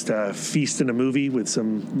Drafthouse feast in a movie with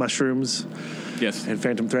some mushrooms? Yes. And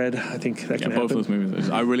Phantom Thread. I think that can happen. Both those movies.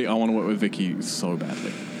 I want to work with Vicky so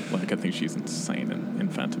badly. I think she's insane in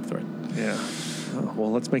Phantom Thread. Yeah. Oh,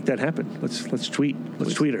 well, let's make that happen. Let's tweet.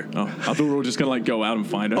 Let's tweet her. Oh, I thought we were all just going to like go out and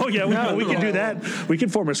find her. Oh, yeah, we can do that. We can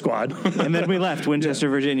form a squad. And then we left Winchester,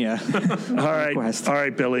 Virginia. All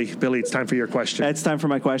right, Billy. Billy, it's time for your question. It's time for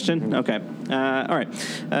my question? Okay. All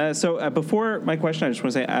right. So before my question, I just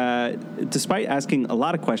want to say, despite asking a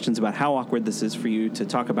lot of questions about how awkward this is for you to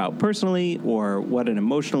talk about personally or what an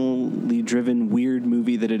emotionally driven, weird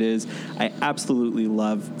movie that it is, I absolutely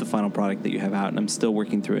love the final product that you have out, and I'm still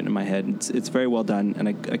working through it in my head. It's very well done, and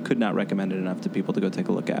I could not recommend it enough to people to go take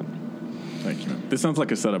a look at. Thank you. This sounds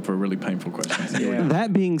like a setup for a really painful question. Yeah.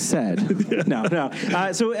 That being said, no.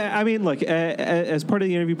 So, I mean, look, as part of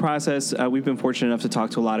the interview process, we've been fortunate enough to talk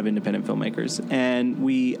to a lot of independent filmmakers, and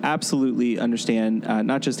we absolutely understand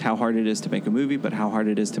not just how hard it is to make a movie, but how hard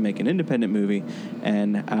it is to make an independent movie,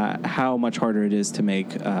 and how much harder it is to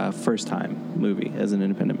make a first-time movie as an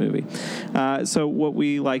independent movie. So what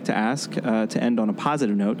we like to ask, to end on a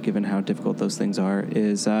positive note, given how difficult those things are,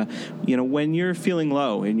 is, when you're feeling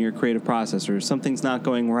low in your creative process, or something's not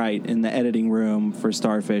going right in the editing room for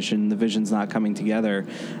Starfish and the vision's not coming together,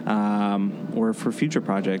 or for future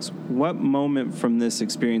projects, what moment from this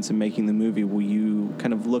experience in making the movie will you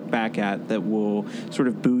kind of look back at that will sort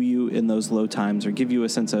of buoy you in those low times or give you a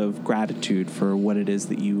sense of gratitude for what it is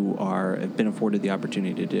that you have been afforded the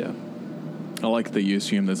opportunity to do? I like that you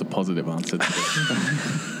assume there's a positive answer to this.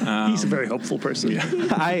 He's a very hopeful person. Yeah.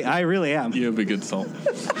 I really am. You have a good soul.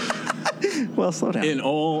 Well, slow down. In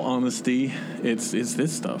all honesty, it's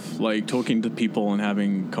this stuff, like talking to people and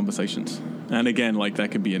having conversations. And again, like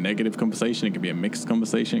that could be a negative conversation, it could be a mixed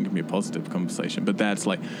conversation, it could be a positive conversation. But that's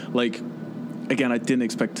like again, I didn't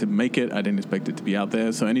expect to make it. I didn't expect it to be out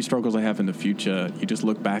there. So any struggles I have in the future, you just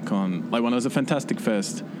look back on, like when I was at Fantastic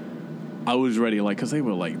Fest, I was ready, because they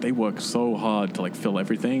worked so hard to fill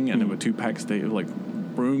everything, and there were 2-pack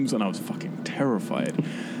rooms, and I was fucking terrified.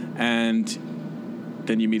 And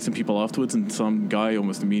then you meet some people afterwards, and some guy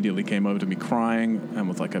almost immediately came over to me crying and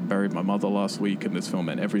was like, I buried my mother last week, and this film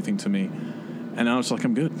meant everything to me. And I was like,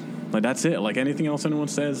 I'm good. That's it. Anything else anyone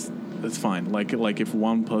says, that's fine. Like if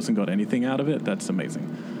one person got anything out of it, that's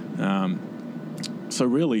amazing. So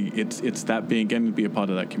really, it's that getting to be a part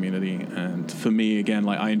of that community. And for me, again,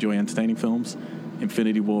 I enjoy entertaining films.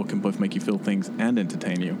 Infinity War can both make you feel things and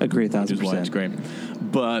entertain you. Agree, 1,000%. Which is why it's great.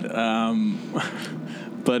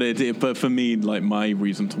 But for me, my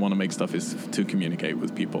reason to want to make stuff is to communicate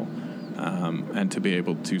with people, and to be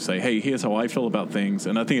able to say, hey, here's how I feel about things.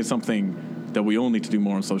 And I think it's something that we all need to do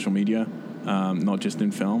more on social media, not just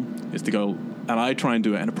in film, is to go, and I try and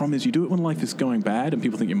do it. And the problem is you do it when life is going bad and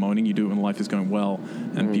people think you're moaning. You do it when life is going well,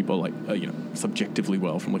 and people subjectively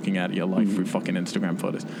well from looking at your life through fucking Instagram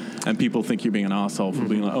photos. And people think you're being an arsehole for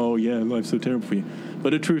being like, oh yeah, life's so terrible for you.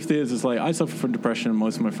 But the truth is I suffer from depression,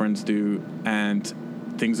 most of my friends do, and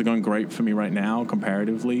things are going great for me right now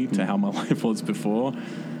comparatively to how my life was before.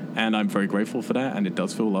 And I'm very grateful for that, and it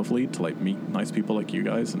does feel lovely to meet nice people like you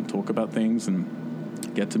guys and talk about things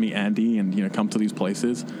and get to meet Andy and come to these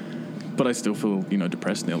places. But I still feel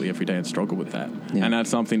depressed nearly every day and struggle with that. Yeah. And that's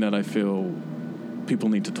something that I feel people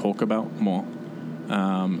need to talk about more,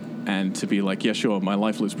 and to be like, yeah, sure, my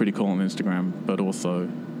life looks pretty cool on Instagram, but also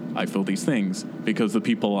I feel these things because the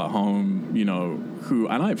people at home,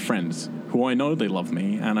 and I have friends who I know they love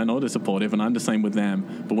me and I know they're supportive and I'm the same with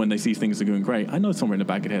them. But when they see things are going great, I know somewhere in the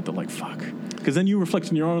back of their head they're like, fuck. Because then you reflect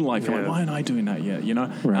on your own life. You're like, why aren't I doing that yet?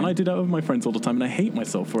 Right. And I do that with my friends all the time and I hate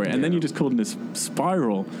myself for it. And then you're just caught in this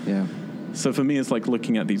spiral. Yeah. So for me, it's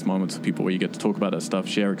looking at these moments with people where you get to talk about that stuff,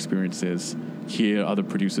 share experiences, hear other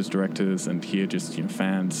producers, directors, and hear just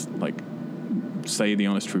fans say the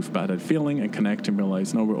honest truth about that feeling and connect and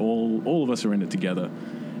realize, no, we're all of us are in it together,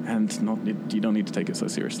 and you don't need to take it so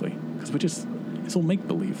seriously because it's all make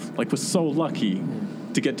believe. We're so lucky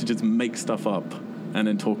to get to just make stuff up and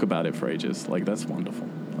then talk about it for ages. That's wonderful.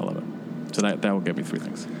 I love it. So that will get me 3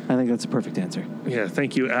 things. I think that's a perfect answer. Yeah,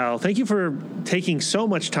 thank you, Al. Thank you for taking so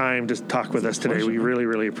much time to talk with us today. Pleasure. We really,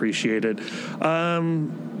 really appreciate it.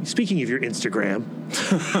 Speaking of your Instagram,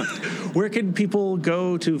 where can people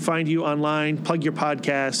go to find you online, plug your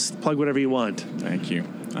podcast, plug whatever you want? Thank you.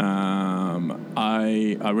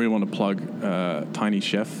 I really want to plug Tiny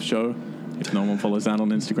Chef Show. If no one follows that on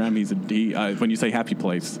Instagram, when you say happy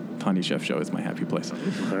place, Tiny Chef Show is my happy place.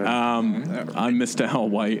 I'm Mr. Al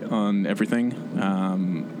White on everything,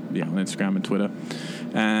 on Instagram and Twitter.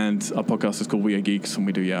 And our podcast is called We Are Geeks, and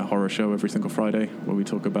we do a horror show every single Friday where we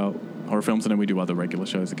talk about horror films, and then we do other regular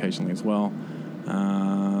shows occasionally as well.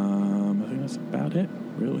 I think that's about it,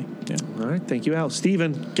 really. Yeah. All right. Thank you, Al.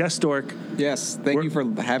 Steven, guest dork. Yes. Thank you for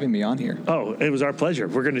having me on here. Oh, it was our pleasure.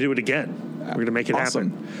 We're going to do it again. We're going to make it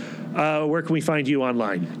happen. Where can we find you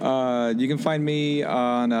online? You can find me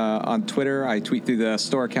on Twitter. I tweet through the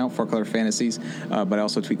store account, 4Color Fantasies, but I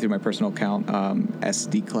also tweet through my personal account,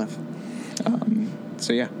 SDClef.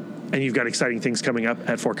 So, yeah. And you've got exciting things coming up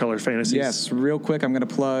at 4Color Fantasies. Yes, real quick, I'm going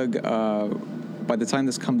to plug... by the time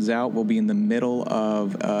this comes out, we'll be in the middle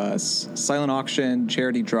of a silent auction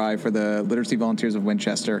charity drive for the Literacy Volunteers of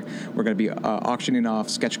Winchester. We're going to be auctioning off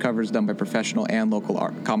sketch covers done by professional and local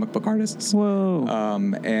comic book artists. Whoa.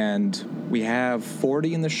 And we have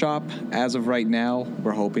 40 in the shop as of right now.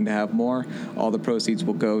 We're hoping to have more. All the proceeds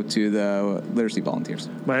will go to the Literacy Volunteers.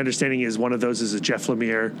 My understanding is one of those is a Jeff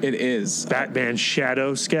Lemire. It is. Batman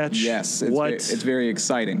shadow sketch. Yes. What? It's very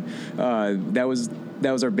exciting. That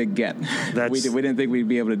was our big get. We didn't think we'd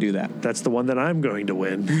be able to do that. That's the one that I'm going to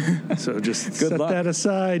win. So just set luck. that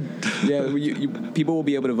aside. Yeah, people will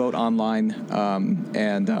be able to vote online,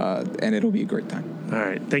 and it'll be a great time. All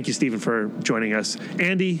right. Thank you, Stephen, for joining us.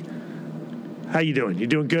 Andy, how you doing? You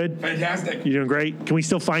doing good? Fantastic. You doing great? Can we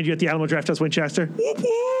still find you at the Alamo Drafthouse Winchester? Whoop, whoop.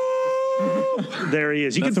 There he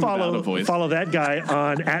is. You That's can a voice. follow that guy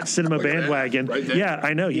on at Cinema Bandwagon. Right there. Yeah,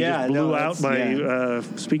 I know. You just blew out my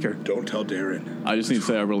speaker. Don't tell Darren. I just need to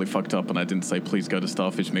say I really fucked up and I didn't say please go to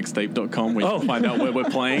starfishmixtape.com where you can find out where we're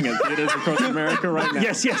playing at theaters across America right now.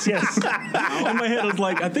 Yes. In my head I was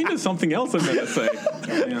like, I think there's something else I'm going to say.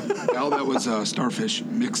 Yeah. Al, that was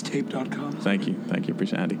starfishmixtape.com. Thank you.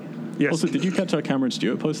 Appreciate it, Andy. Yes. Also, did you catch our Cameron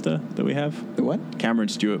Stewart poster that we have? The what? Cameron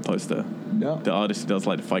Stewart poster. No. The artist who does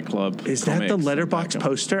like the Fight Club. Is that the comics Letterbox and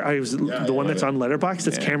poster? The one that's on Letterbox?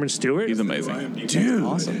 That's Yeah. Cameron Stewart? He's amazing. Dude.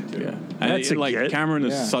 Awesome. Yeah. That's a like get. Cameron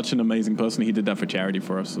is Yeah. such an amazing person. He did that for charity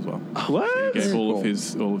for us as well. What? He gave all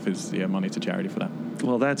cool. of his money to charity for that.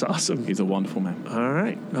 Well, that's awesome. He's a wonderful man. All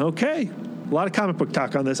right. Okay. A lot of comic book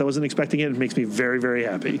talk on this. I wasn't expecting it. It makes me very, very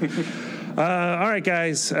happy. All right,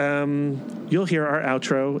 guys. You'll hear our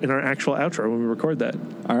outro in our actual outro when we record that.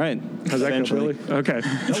 All right. How's that go, Billy? Okay.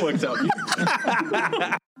 That works out.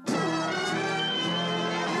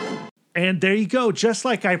 And there you go. Just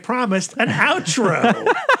like I promised, an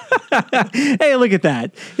outro. Hey, look at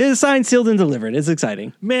that. It's signed, sealed, and delivered. It's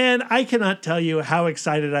exciting. Man, I cannot tell you how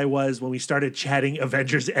excited I was when we started chatting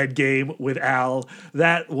Avengers Endgame with Al.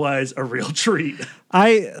 That was a real treat.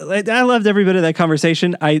 I loved every bit of that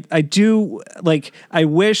conversation. I do, like, I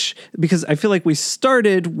wish, because I feel like we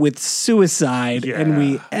started with suicide and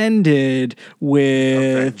we ended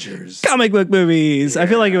with Avengers. comic book movies. I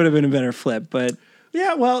feel like it would have been a better flip, but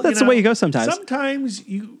yeah, well, that's the way you go sometimes. Sometimes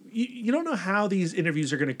you don't know how these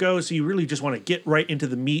interviews are going to go, so you really just want to get right into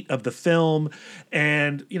the meat of the film.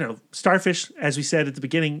 And Starfish, as we said at the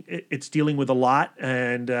beginning, it's dealing with a lot,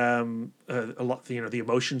 and a lot. The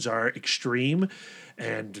emotions are extreme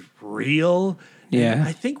and real. Yeah. And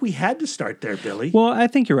I think we had to start there, Billy. Well, I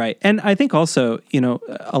think you're right. And I think also,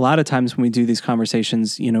 a lot of times when we do these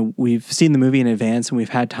conversations, we've seen the movie in advance and we've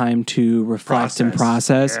had time to reflect and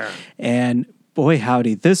process. Yeah. And boy,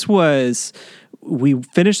 howdy, we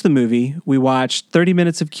finished the movie, we watched 30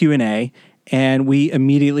 minutes of Q&A, and we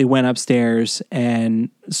immediately went upstairs and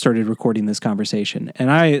started recording this conversation. And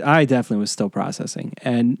I definitely was still processing.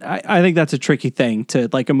 And I think that's a tricky thing to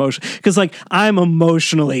because I'm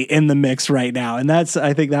emotionally in the mix right now. And I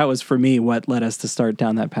think that was for me what led us to start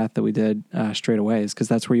down that path that we did straight away, is because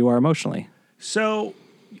that's where you are emotionally. So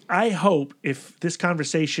I hope if this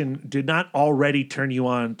conversation did not already turn you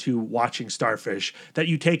on to watching Starfish, that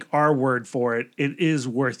you take our word for it. It is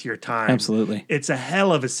worth your time. Absolutely. It's a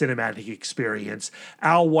hell of a cinematic experience.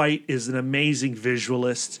 Al White is an amazing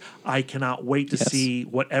visualist. I cannot wait to see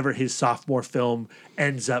whatever his sophomore film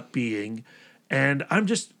ends up being. And I'm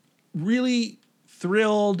just really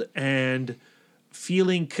thrilled and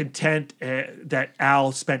feeling content that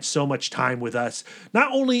Al spent so much time with us,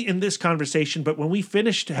 not only in this conversation, but when we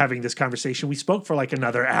finished having this conversation, we spoke for like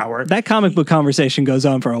another hour. That comic book conversation goes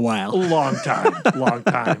on for a while. Long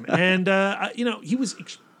time. And,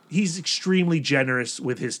 he's extremely generous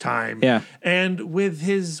with his time and with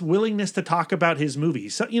his willingness to talk about his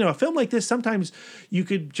movies. So, a film like this, sometimes you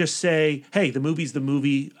could just say, hey, the movie's the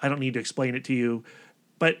movie. I don't need to explain it to you.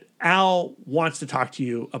 But Al wants to talk to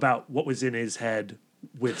you about what was in his head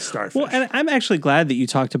with Starfish. Well, and I'm actually glad that you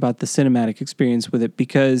talked about the cinematic experience with it,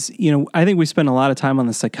 because, I think we spent a lot of time on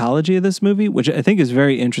the psychology of this movie, which I think is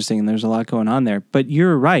very interesting, and there's a lot going on there. But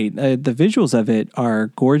you're right. The visuals of it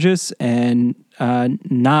are gorgeous and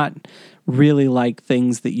not really like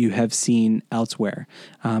things that you have seen elsewhere.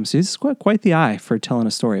 So this is quite the eye for telling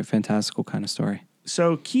a story, a fantastical kind of story.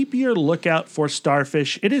 So keep your lookout for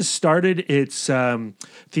Starfish. It has started its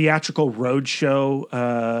theatrical roadshow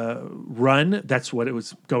run. That's what it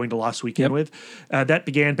was going to last weekend with. That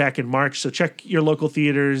began back in March. So check your local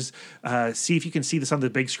theaters. See if you can see this on the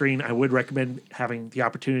big screen. I would recommend having the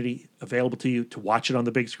opportunity available to you to watch it on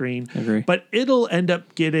the big screen. I agree. But it'll end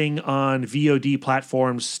up getting on VOD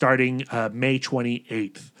platforms starting May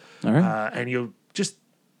 28th. All right. And you'll just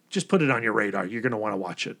put it on your radar. You're going to want to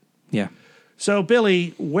watch it. Yeah. So,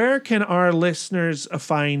 Billy, where can our listeners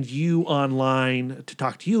find you online to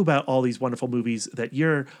talk to you about all these wonderful movies that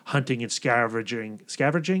you're hunting and scavenging?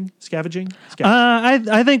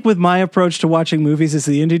 I think with my approach to watching movies as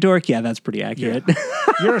the indie dork, that's pretty accurate. Yeah.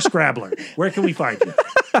 You're a scrabbler. Where can we find you?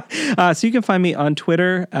 So you can find me on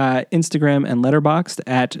Twitter, Instagram, and Letterboxd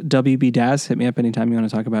at WBDaz. Hit me up anytime you want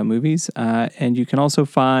to talk about movies. And you can also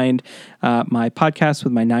find my podcast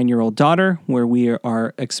with my 9-year-old daughter, where we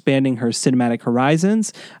are expanding her cinematic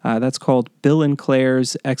horizons. That's called Bill and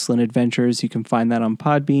Claire's Excellent Adventures. You can find that on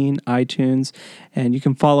Podbean, iTunes, and you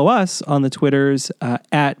can follow us on the Twitters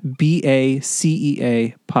at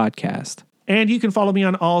BACEA Podcast. And you can follow me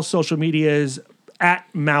on all social medias at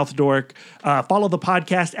MouthDork. Follow the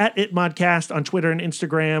podcast at ItModcast on Twitter and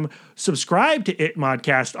Instagram. Subscribe to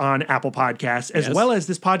ItModcast on Apple Podcasts, as well as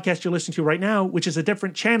this podcast you're listening to right now, which is a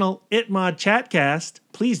different channel, ItMod ChatCast.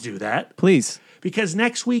 Please do that. Please. Because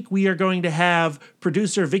next week we are going to have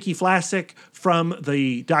producer Vicky Vlasic from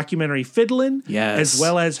the documentary Fiddlin', as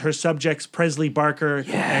well as her subjects Presley Barker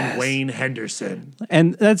and Wayne Henderson.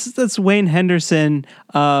 And that's Wayne Henderson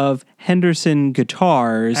of Henderson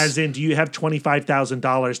Guitars. As in, do you have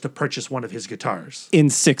 $25,000 to purchase one of his guitars? In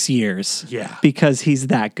 6 years. Yeah. Because he's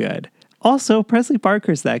that good. Also, Presley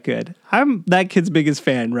Barker's that good. I'm that kid's biggest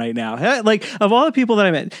fan right now. Like, of all the people that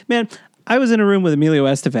I met, man, I was in a room with Emilio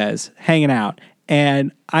Estevez hanging out.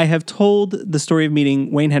 And I have told the story of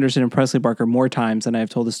meeting Wayne Henderson and Presley Barker more times than I have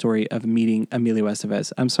told the story of meeting Emilio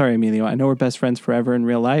Estevez. I'm sorry, Emilio. I know we're best friends forever in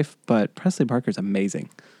real life, but Presley Barker's amazing.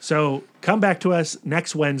 So come back to us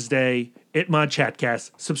next Wednesday, ItMod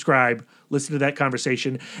ChatCast. Subscribe, listen to that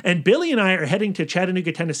conversation. And Billy and I are heading to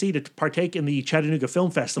Chattanooga, Tennessee to partake in the Chattanooga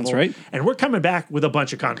Film Festival. That's right. And we're coming back with a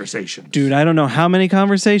bunch of conversations. Dude, I don't know how many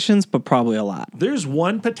conversations, but probably a lot. There's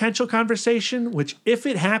one potential conversation, which if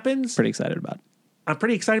it happens... Pretty excited about. I'm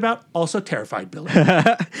pretty excited about. Also terrified, Billy.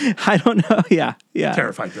 I don't know. Yeah.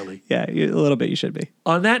 Terrified, Billy. Yeah, a little bit you should be.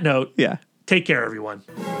 On that note, yeah. Take care, everyone.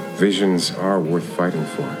 Visions are worth fighting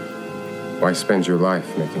for. Why spend your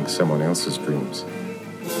life making someone else's dreams